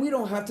 And we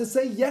don't have to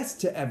say yes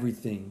to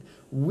everything.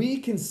 We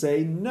can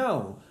say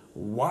no.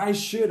 Why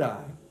should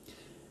I?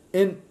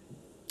 And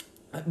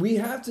we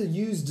have to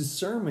use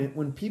discernment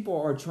when people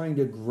are trying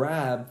to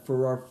grab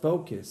for our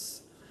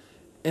focus.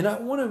 And I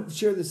want to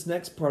share this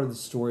next part of the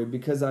story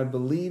because I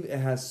believe it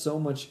has so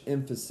much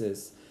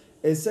emphasis.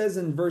 It says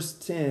in verse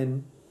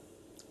 10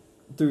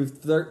 through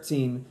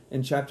 13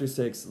 in chapter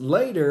 6,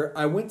 later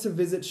I went to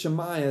visit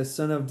Shemaiah,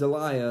 son of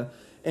Delaiah,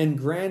 and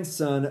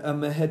grandson of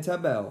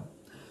Mehetabel,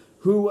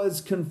 who was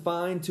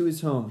confined to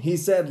his home. He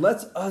said,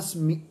 let us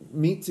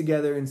meet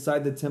together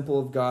inside the temple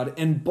of God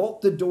and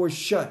bolt the doors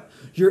shut.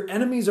 Your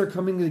enemies are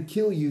coming to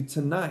kill you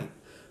tonight.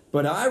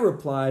 But I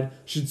replied,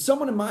 should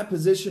someone in my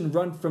position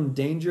run from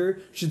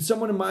danger? Should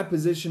someone in my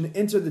position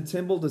enter the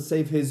temple to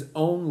save his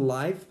own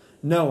life?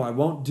 No, I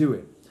won't do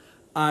it.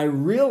 I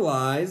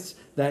realized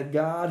that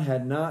God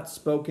had not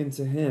spoken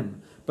to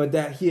him, but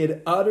that he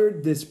had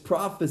uttered this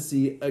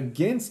prophecy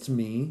against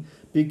me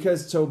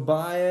because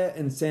Tobiah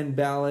and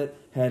Sanballat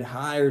had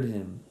hired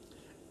him.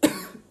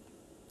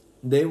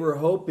 They were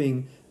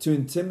hoping to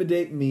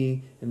intimidate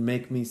me and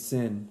make me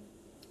sin.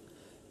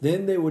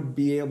 Then they would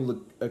be able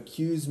to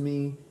accuse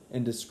me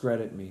and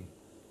discredit me.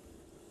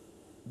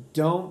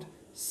 Don't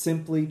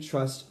simply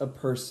trust a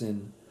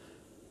person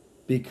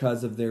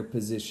because of their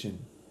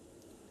position.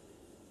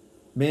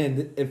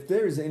 Man, if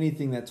there's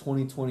anything that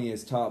 2020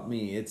 has taught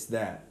me, it's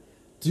that.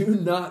 Do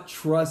not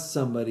trust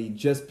somebody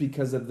just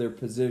because of their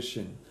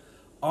position.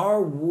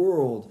 Our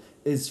world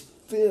is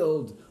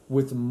filled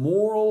with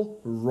moral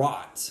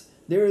rot.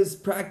 There is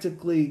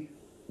practically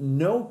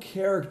no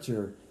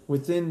character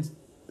within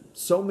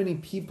so many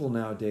people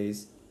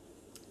nowadays.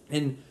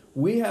 And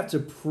we have to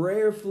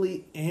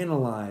prayerfully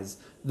analyze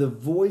the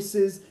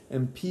voices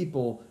and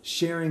people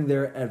sharing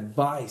their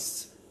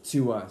advice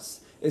to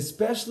us,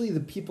 especially the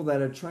people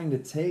that are trying to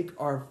take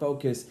our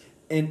focus.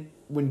 And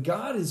when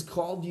God has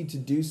called you to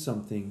do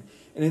something,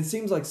 and it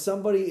seems like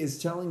somebody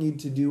is telling you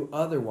to do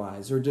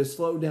otherwise, or to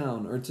slow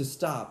down, or to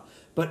stop,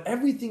 but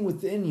everything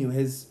within you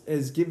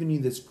has given you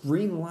this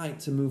green light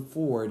to move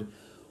forward,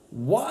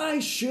 why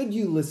should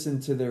you listen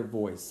to their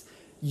voice?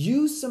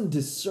 Use some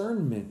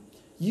discernment.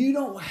 You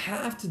don't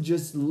have to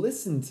just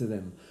listen to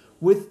them.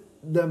 With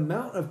the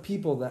amount of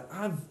people that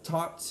I've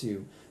talked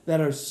to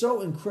that are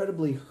so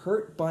incredibly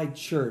hurt by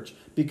church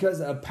because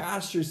a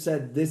pastor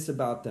said this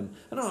about them.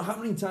 I don't know how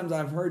many times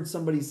I've heard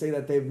somebody say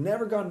that they've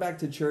never gone back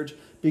to church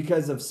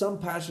because of some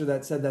pastor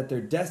that said that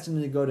they're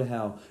destined to go to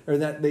hell, or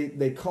that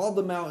they called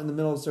them out in the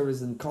middle of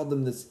service and called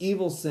them this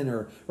evil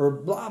sinner, or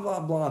blah,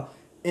 blah, blah.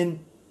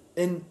 And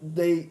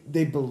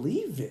they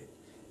believe it.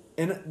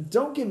 And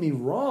don't get me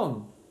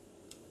wrong,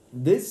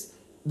 this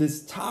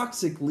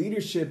toxic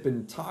leadership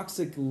and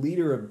toxic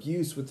leader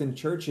abuse within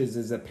churches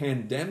is a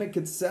pandemic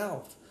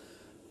itself.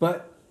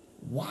 But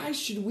why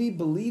should we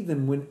believe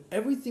them when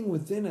everything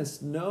within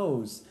us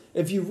knows?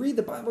 If you read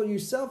the Bible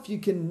yourself, you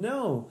can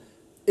know.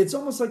 It's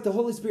almost like the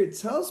Holy Spirit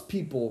tells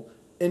people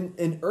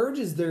and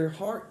urges their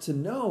heart to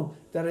know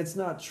that it's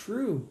not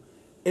true.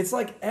 It's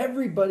like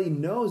everybody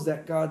knows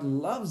that God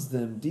loves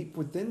them deep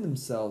within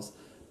themselves.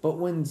 But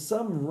when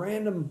some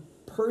random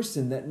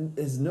person that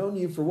has known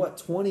you for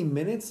 20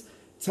 minutes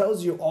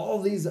tells you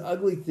all these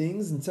ugly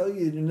things and tell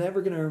you you're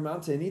never going to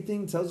amount to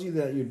anything, tells you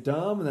that you're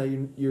dumb and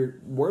that you're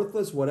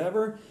worthless,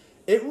 whatever,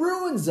 it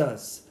ruins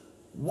us.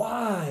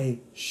 Why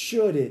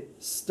should it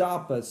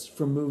stop us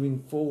from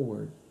moving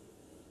forward?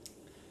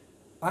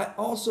 I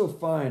also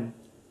find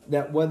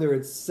that whether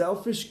it's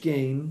selfish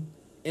gain,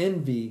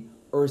 envy,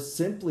 or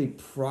simply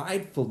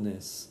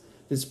pridefulness,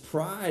 this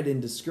pride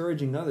in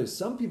discouraging others,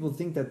 some people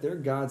think that they're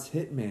God's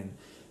hitman.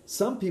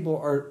 Some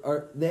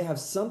people they have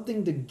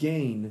something to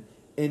gain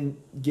in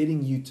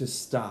getting you to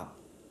stop.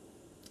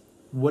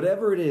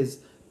 Whatever it is,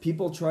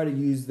 people try to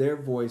use their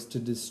voice to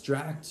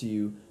distract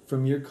you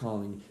from your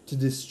calling, to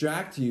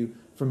distract you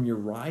from your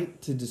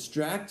right, to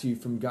distract you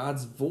from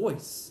God's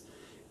voice.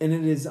 And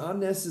it is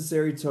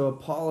unnecessary to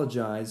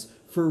apologize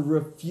for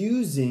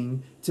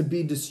refusing to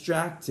be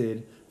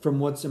distracted from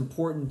what's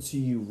important to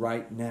you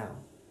right now.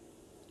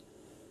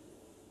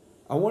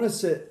 I want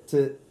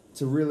to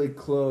really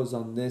close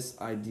on this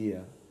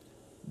idea.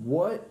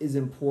 What is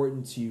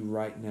important to you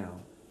right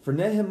now? For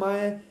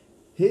Nehemiah,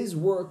 his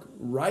work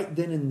right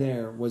then and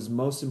there was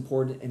most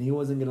important, and he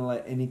wasn't going to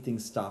let anything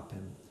stop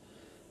him.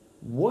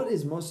 What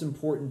is most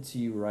important to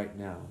you right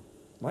now?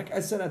 Like I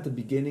said at the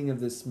beginning of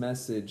this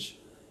message,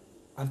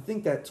 I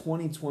think that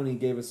 2020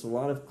 gave us a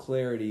lot of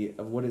clarity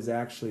of what is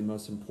actually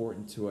most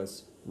important to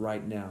us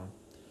right now.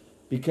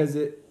 Because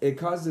it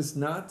caused us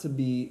not to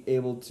be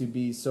able to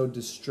be so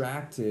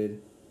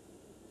distracted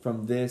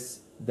from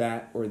this,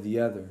 that, or the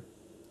other.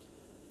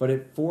 But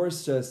it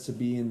forced us to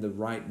be in the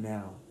right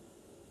now.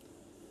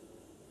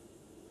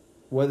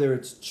 Whether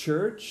it's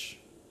church,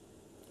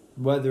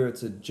 whether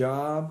it's a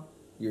job,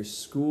 your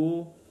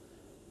school,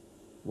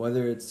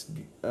 whether it's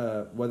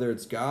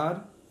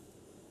God,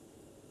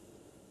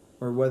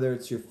 or whether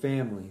it's your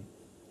family,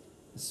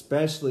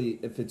 especially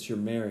if it's your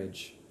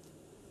marriage,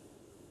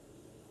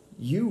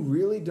 you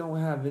really don't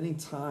have any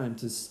time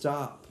to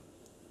stop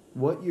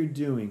what you're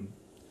doing.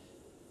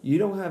 You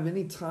don't have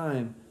any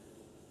time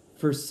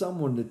for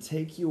someone to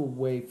take you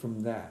away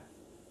from that.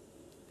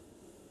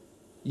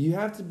 You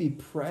have to be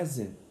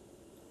present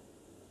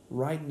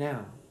right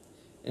now.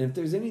 And if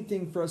there's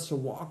anything for us to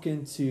walk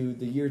into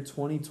the year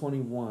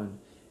 2021,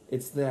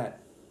 it's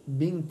that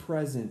being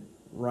present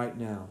right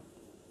now.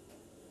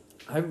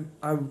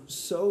 I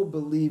so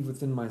believe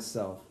within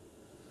myself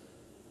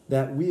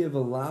that we have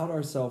allowed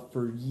ourselves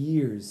for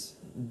years,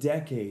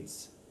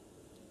 decades,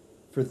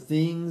 for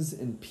things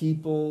and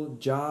people,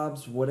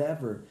 jobs,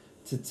 whatever,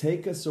 to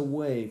take us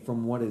away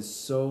from what is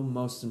so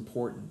most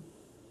important.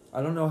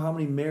 I don't know how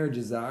many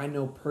marriages that I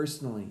know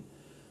personally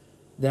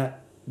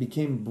that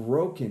became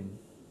broken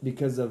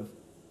because of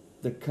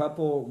the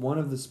couple, one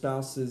of the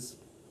spouses,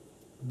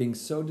 being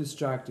so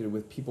distracted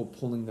with people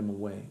pulling them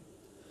away.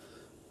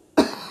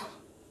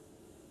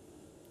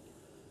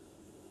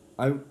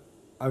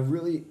 I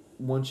really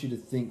want you to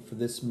think for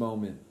this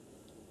moment,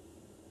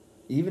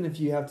 even if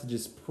you have to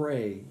just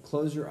pray,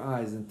 close your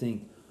eyes and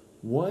think,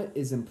 what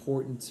is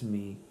important to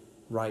me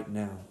right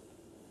now?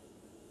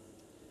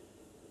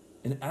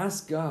 And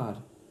ask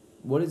God,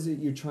 what is it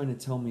you're trying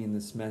to tell me in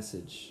this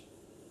message?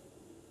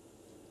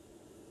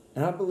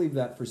 And I believe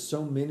that for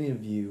so many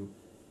of you,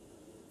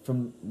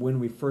 from when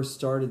we first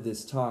started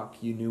this talk,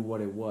 you knew what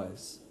it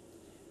was.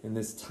 And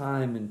this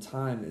time and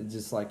time, it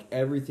just like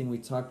everything we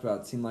talked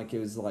about seemed like it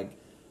was like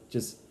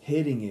just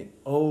hitting it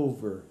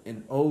over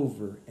and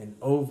over and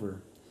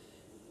over.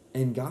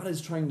 And God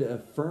is trying to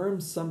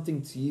affirm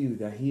something to you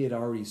that He had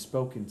already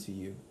spoken to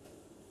you.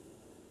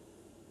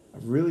 I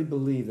really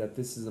believe that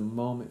this is a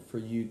moment for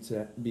you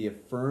to be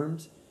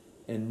affirmed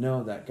and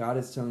know that God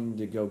is telling you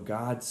to go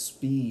God's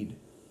speed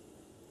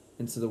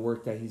into the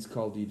work that He's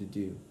called you to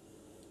do,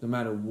 no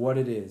matter what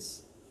it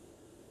is,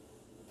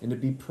 and to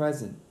be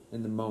present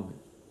in the moment.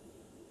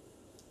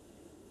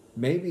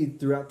 Maybe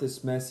throughout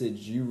this message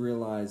you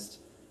realized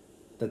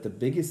that the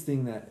biggest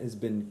thing that has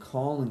been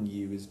calling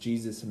you is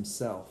Jesus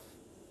Himself.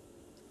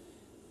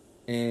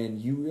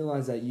 And you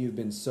realize that you've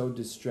been so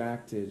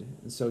distracted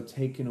and so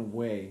taken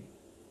away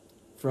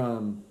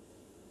from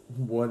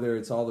whether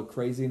it's all the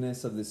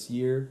craziness of this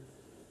year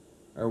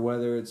or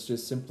whether it's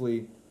just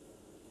simply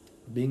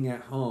being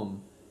at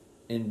home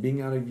and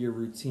being out of your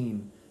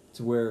routine,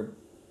 to where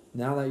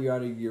now that you're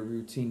out of your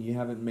routine, you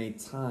haven't made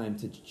time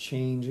to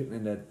change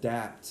and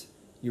adapt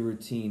your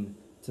routine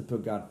to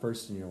put God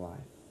first in your life.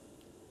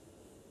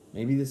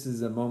 Maybe this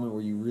is a moment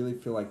where you really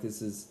feel like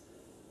this is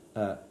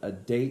a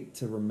date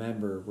to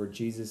remember where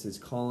Jesus is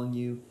calling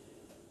you,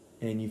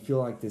 and you feel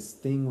like this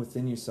thing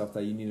within yourself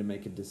that you need to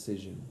make a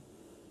decision.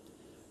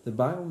 The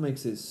Bible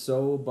makes it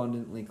so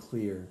abundantly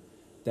clear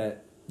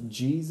that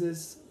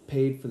Jesus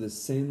paid for the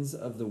sins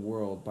of the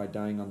world by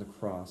dying on the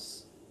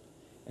cross,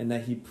 and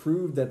that He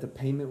proved that the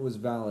payment was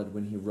valid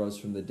when He rose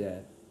from the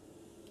dead.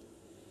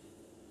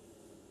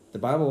 The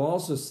Bible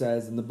also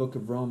says in the book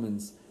of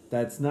Romans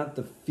that it's not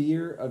the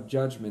fear of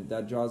judgment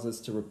that draws us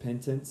to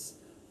repentance,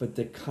 but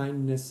the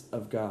kindness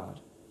of God.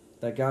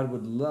 That God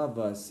would love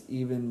us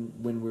even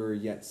when we were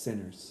yet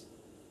sinners.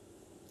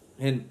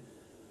 And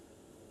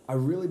I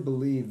really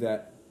believe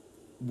that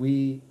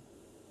we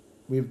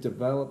we've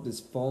developed this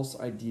false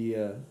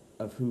idea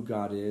of who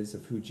God is,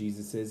 of who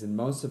Jesus is, and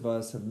most of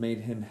us have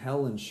made him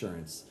hell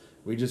insurance.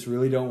 We just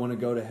really don't want to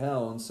go to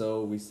hell, and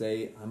so we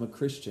say, I'm a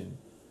Christian.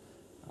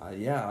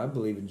 Yeah, I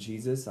believe in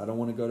Jesus. I don't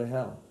want to go to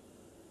hell.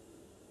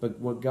 But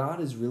what God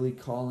is really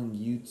calling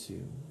you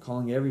to,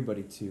 calling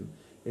everybody to,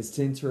 is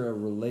to enter a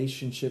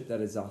relationship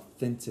that is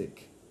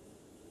authentic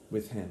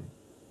with him.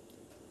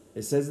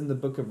 It says in the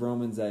book of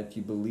Romans that if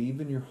you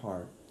believe in your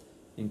heart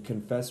and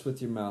confess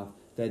with your mouth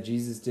that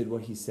Jesus did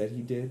what he said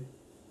he did,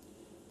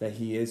 that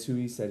he is who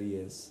he said he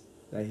is,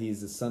 that he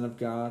is the Son of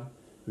God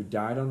who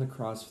died on the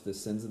cross for the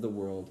sins of the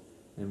world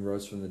and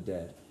rose from the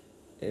dead.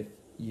 If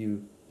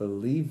you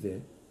believe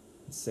it,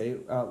 say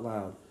it out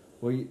loud.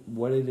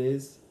 What it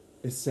is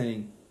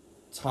saying,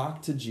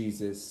 talk to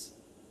Jesus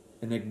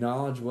and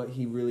acknowledge what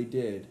he really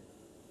did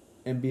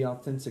and be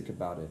authentic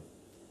about it.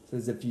 It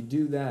says if you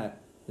do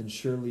that, then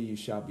surely you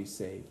shall be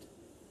saved.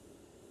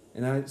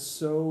 And I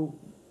so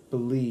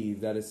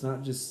believe that it's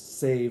not just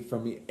saved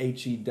from the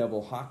HE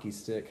double hockey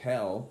stick,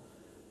 hell,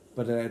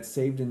 but that it's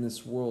saved in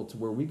this world to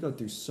where we go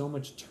through so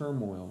much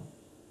turmoil.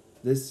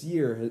 This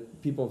year,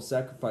 people have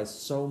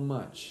sacrificed so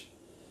much,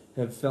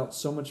 have felt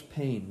so much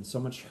pain, so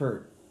much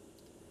hurt.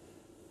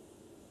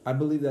 I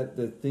believe that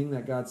the thing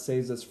that God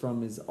saves us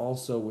from is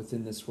also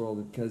within this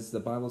world, because the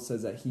Bible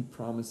says that he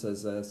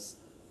promises us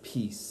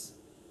peace,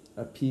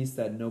 a peace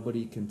that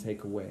nobody can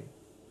take away.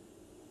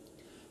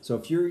 So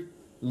if you're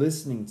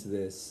listening to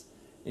this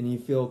and you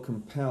feel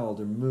compelled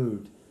or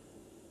moved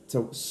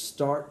to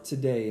start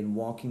today in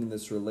walking in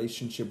this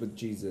relationship with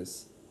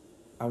Jesus,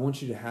 I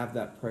want you to have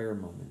that prayer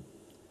moment.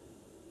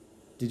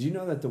 Did you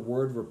know that the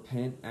word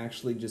repent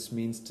actually just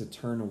means to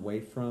turn away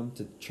from,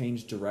 to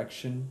change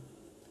direction?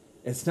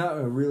 It's not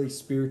a really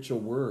spiritual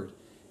word.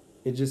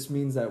 It just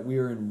means that we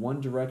are in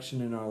one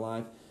direction in our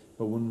life,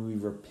 but when we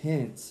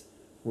repent,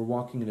 we're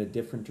walking in a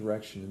different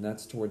direction, and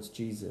that's towards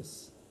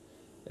Jesus.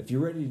 If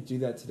you're ready to do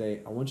that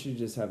today, I want you to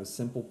just have a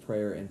simple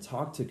prayer and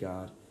talk to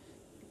God.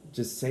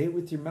 Just say it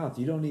with your mouth.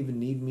 You don't even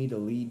need me to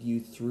lead you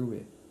through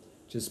it.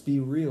 Just be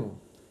real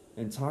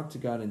and talk to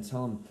God and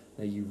tell him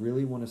that you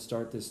really want to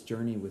start this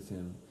journey with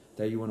him,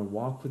 that you want to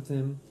walk with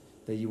him,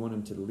 that you want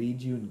him to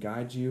lead you and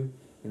guide you,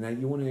 and that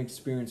you want to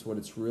experience what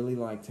it's really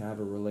like to have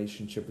a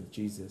relationship with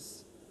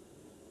Jesus.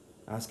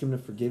 Ask him to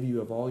forgive you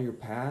of all your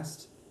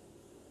past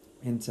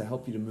and to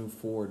help you to move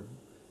forward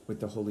with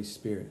the Holy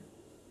Spirit.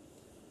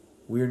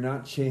 We are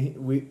not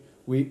we're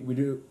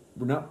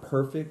not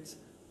perfect.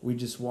 We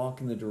just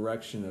walk in the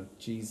direction of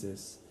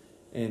Jesus,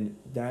 and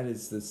that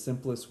is the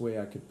simplest way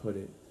I could put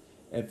it.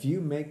 If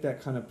you make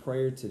that kind of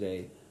prayer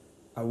today,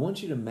 I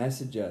want you to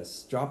message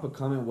us, drop a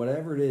comment,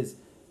 whatever it is,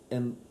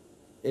 and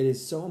it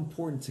is so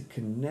important to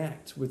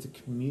connect with the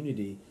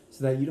community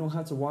so that you don't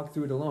have to walk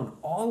through it alone.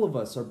 All of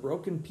us are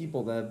broken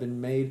people that have been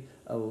made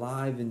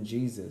alive in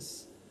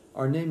Jesus.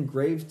 Our name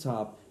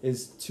Gravetop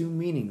is two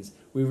meanings.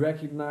 We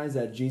recognize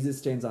that Jesus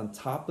stands on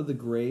top of the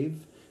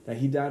grave, that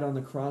he died on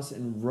the cross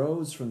and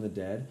rose from the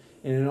dead.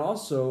 And it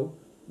also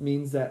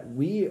means that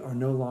we are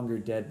no longer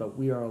dead, but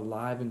we are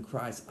alive in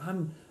Christ.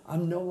 I'm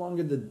no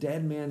longer the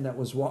dead man that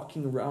was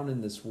walking around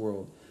in this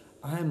world.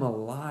 I am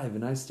alive,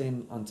 and I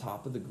stand on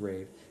top of the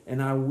grave,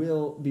 and I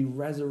will be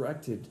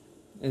resurrected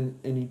in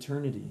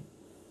eternity.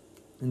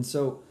 And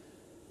so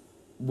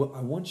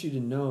I want you to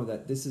know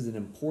that this is an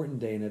important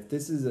day, and if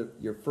this is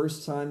your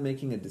first time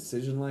making a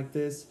decision like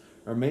this,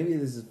 or maybe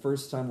this is the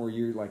first time where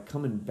you're like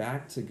coming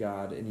back to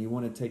God and you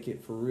want to take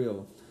it for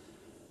real,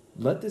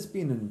 let this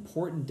be an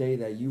important day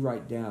that you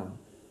write down.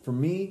 For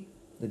me,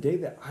 the day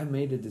that I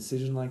made a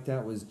decision like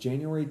that was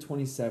January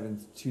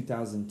 27th,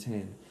 2010.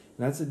 And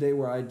that's the day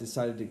where I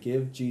decided to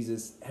give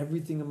Jesus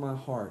everything in my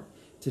heart,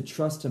 to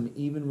trust him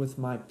even with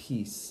my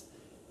peace.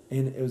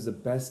 And it was the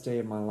best day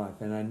of my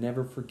life, and I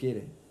never forget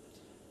it.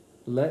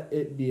 Let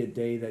it be a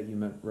day that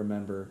you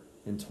remember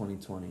in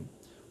 2020.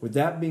 With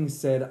that being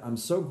said, I'm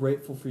so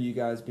grateful for you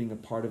guys being a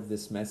part of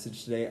this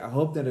message today. I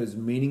hope that it was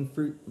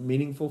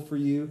meaningful for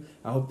you.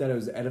 I hope that it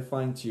was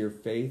edifying to your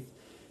faith.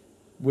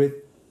 With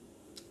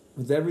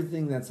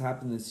everything that's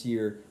happened this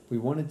year, we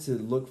wanted to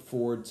look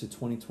forward to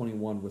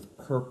 2021 with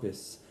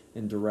purpose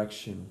and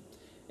direction.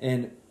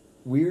 And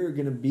we're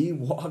going to be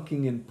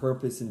walking in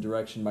purpose and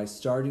direction by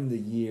starting the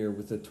year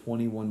with a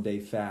 21-day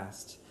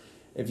fast.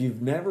 If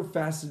you've never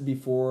fasted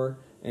before,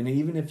 and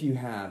even if you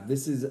have,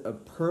 this is a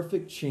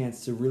perfect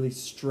chance to really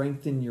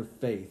strengthen your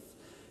faith.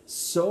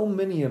 So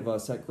many of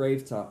us at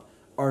Gravetop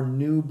are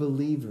new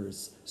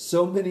believers.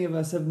 So many of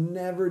us have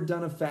never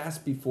done a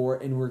fast before,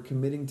 and we're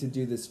committing to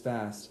do this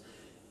fast.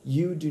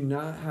 You do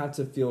not have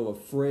to feel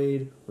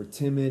afraid or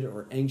timid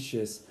or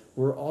anxious.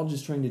 We're all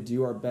just trying to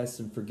do our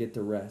best and forget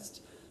the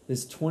rest.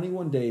 This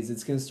 21 days,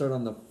 it's going to start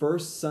on the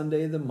first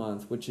Sunday of the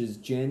month, which is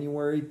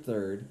January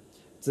 3rd.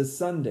 It's a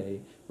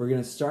Sunday. We're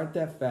going to start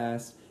that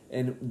fast,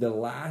 and the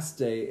last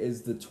day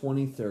is the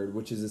 23rd,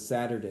 which is a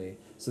Saturday.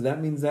 So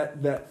that means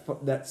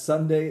that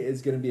Sunday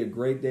is going to be a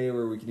great day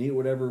where we can eat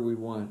whatever we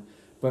want.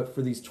 But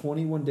for these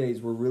 21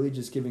 days, we're really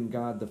just giving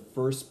God the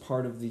first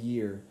part of the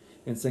year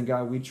and saying,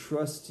 God, we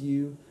trust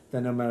you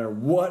that no matter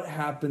what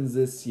happens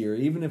this year,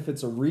 even if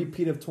it's a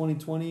repeat of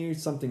 2020 or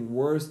something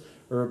worse,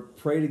 or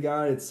pray to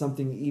God it's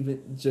something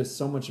even just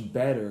so much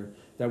better,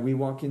 that we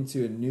walk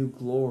into a new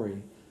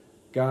glory.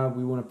 God,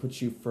 we want to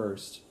put you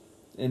first.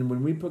 And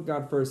when we put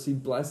God first, he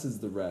blesses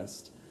the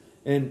rest.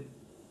 And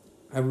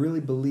I really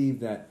believe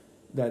that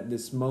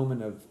this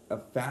moment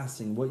of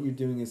fasting, what you're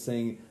doing is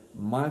saying,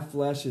 my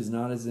flesh is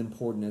not as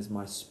important as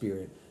my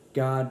spirit.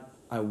 God,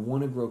 I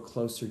want to grow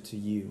closer to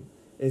you.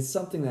 It's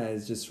something that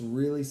is just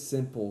really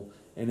simple.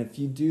 And if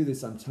you do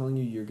this, I'm telling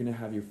you, you're going to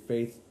have your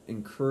faith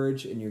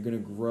encouraged and you're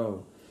going to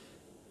grow.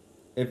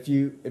 If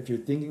you're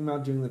thinking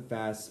about doing the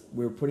fast,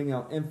 we're putting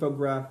out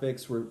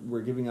infographics.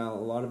 We're giving out a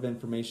lot of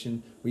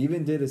information. We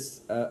even did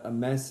a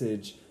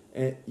message.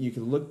 And you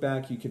can look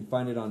back. You can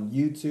find it on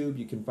YouTube.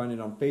 You can find it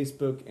on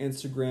Facebook,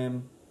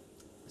 Instagram,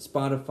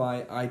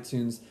 Spotify,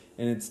 iTunes,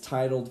 and it's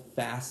titled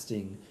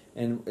Fasting.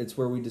 And it's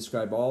where we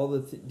describe all the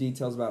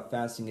details about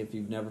fasting if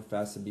you've never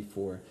fasted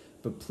before.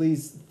 But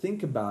please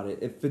think about it.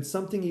 If it's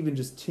something even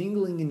just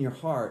tingling in your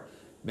heart,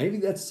 maybe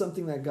that's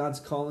something that God's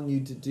calling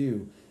you to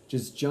do.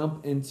 Just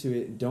jump into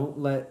it.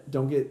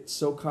 Don't get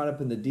so caught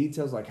up in the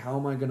details, like how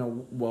am I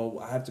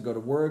I have to go to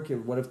work,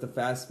 and what if the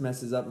fast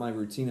messes up my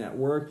routine at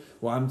work?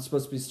 Well, I'm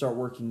supposed to start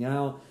working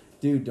out.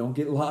 Dude, don't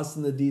get lost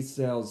in the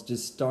details.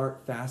 Just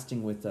start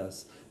fasting with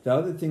us. The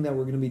other thing that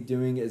we're going to be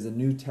doing is a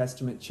New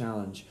Testament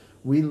challenge.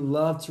 We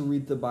love to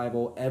read the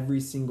Bible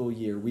every single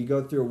year. We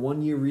go through a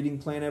 1-year reading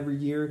plan every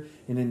year,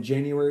 and in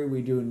January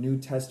we do a New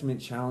Testament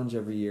challenge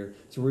every year.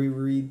 So we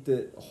read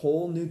the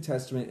whole New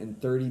Testament in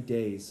 30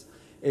 days.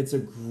 It's a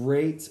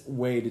great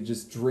way to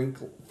just drink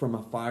from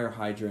a fire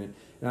hydrant.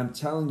 And I'm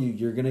telling you,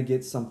 you're going to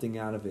get something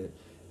out of it.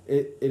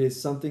 It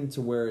is something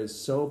to where it's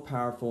so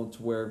powerful,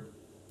 to where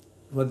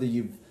whether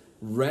you've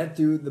read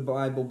through the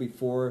Bible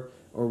before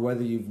or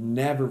whether you've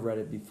never read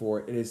it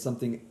before, it is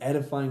something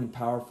edifying and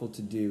powerful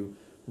to do.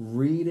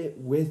 Read it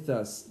with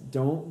us.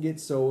 Don't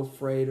get so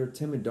afraid or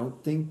timid.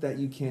 Don't think that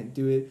you can't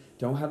do it.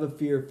 Don't have a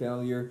fear of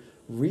failure.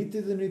 Read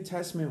through the New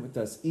Testament with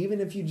us.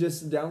 Even if you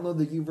just download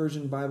the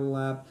YouVersion Bible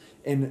app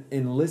and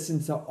listen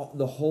to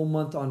the whole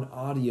month on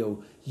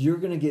audio, you're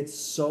going to get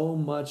so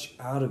much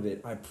out of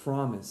it, I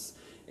promise.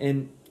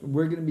 And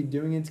we're going to be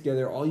doing it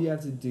together. All you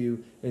have to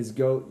do is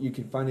go, you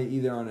can find it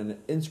either on an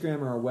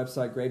Instagram or our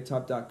website,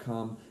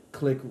 gravetop.com.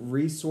 Click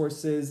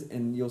resources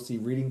and you'll see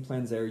reading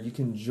plans there. You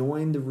can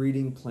join the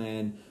reading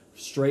plan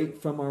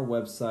straight from our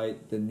website,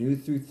 the New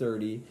Through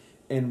 30,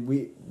 and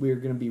we're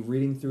going to be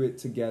reading through it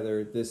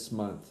together this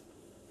month.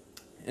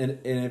 And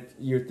if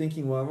you're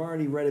thinking, well, I've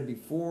already read it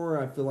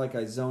before, I feel like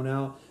I zone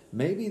out,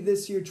 maybe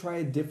this year try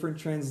a different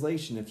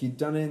translation. If you've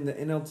done it in the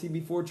NLT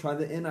before, try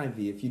the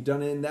NIV. If you've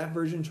done it in that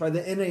version, try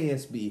the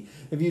NASB.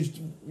 If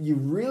you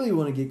really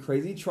want to get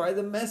crazy, try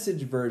the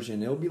Message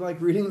version. It'll be like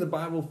reading the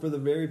Bible for the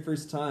very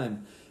first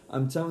time.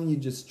 I'm telling you,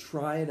 just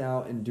try it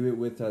out and do it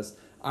with us.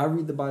 I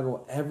read the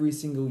Bible every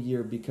single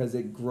year because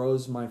it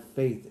grows my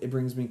faith. It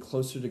brings me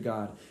closer to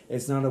God.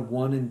 It's not a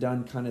one and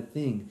done kind of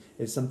thing.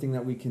 It's something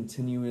that we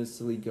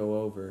continuously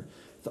go over.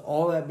 With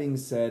all that being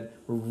said,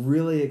 we're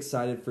really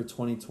excited for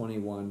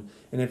 2021.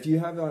 And if you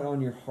have it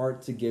on your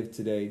heart to give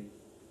today,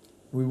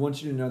 we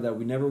want you to know that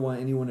we never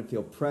want anyone to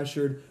feel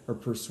pressured or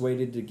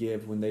persuaded to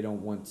give when they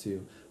don't want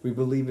to. We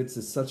believe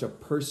it's such a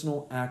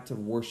personal act of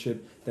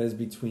worship that is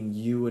between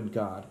you and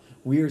God.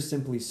 We are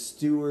simply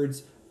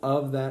stewards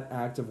of that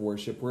act of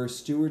worship. We're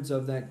stewards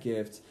of that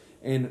gift,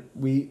 and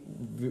we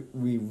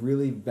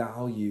really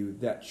value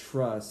that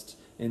trust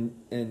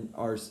and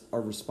our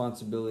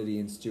responsibility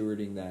in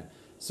stewarding that.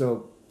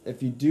 So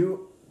if you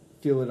do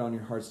feel it on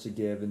your hearts to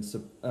give, and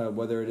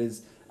whether it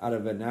is out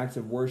of an act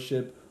of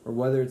worship or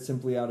whether it's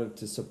simply out of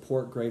to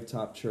support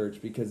Gravetop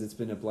Church because it's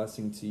been a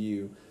blessing to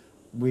you,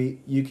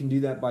 you can do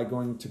that by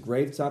going to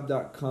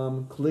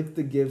gravetop.com, click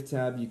the Give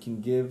tab. You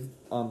can give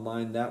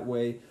online that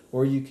way,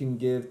 or you can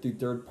give through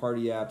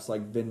third-party apps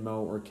like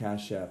Venmo or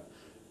Cash App.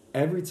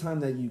 Every time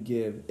that you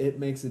give, it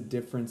makes a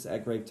difference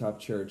at Gravetop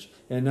Church.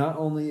 And not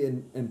only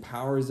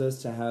empowers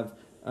us to have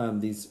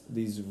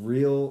these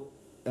real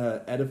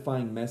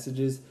edifying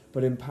messages,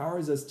 but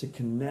empowers us to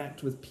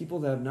connect with people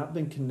that have not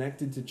been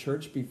connected to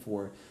church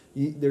before.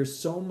 There's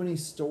so many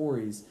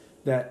stories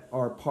that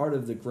are part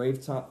of the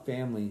Gravetop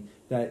family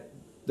that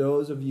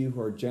those of you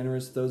who are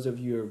generous, those of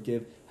you who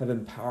give, have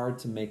empowered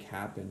to make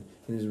happen.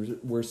 And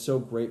we're so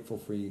grateful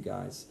for you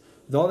guys.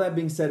 With all that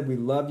being said, we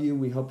love you.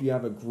 We hope you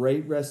have a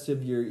great rest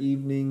of your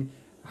evening.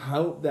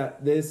 Hope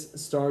that this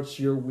starts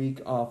your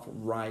week off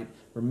right.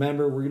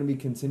 Remember, we're going to be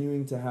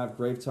continuing to have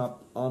Gravetop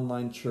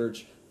Online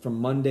Church from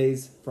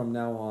Mondays from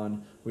now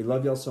on. We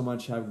love y'all so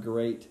much. Have a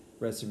great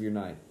rest of your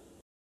night.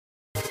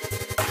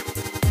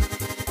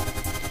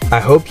 I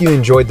hope you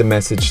enjoyed the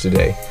message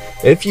today.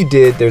 If you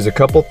did, there's a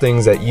couple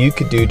things that you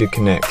could do to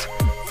connect.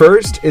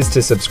 First is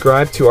to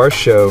subscribe to our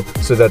show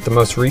so that the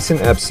most recent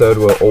episode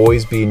will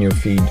always be in your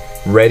feed,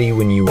 ready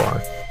when you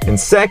are. And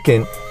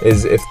second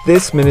is if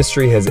this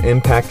ministry has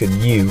impacted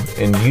you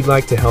and you'd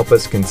like to help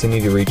us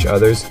continue to reach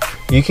others,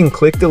 you can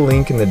click the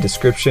link in the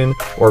description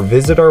or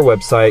visit our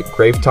website,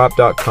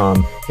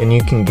 gravetop.com, and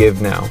you can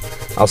give now.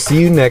 I'll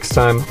see you next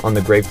time on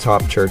the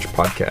Gravetop Church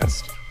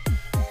podcast.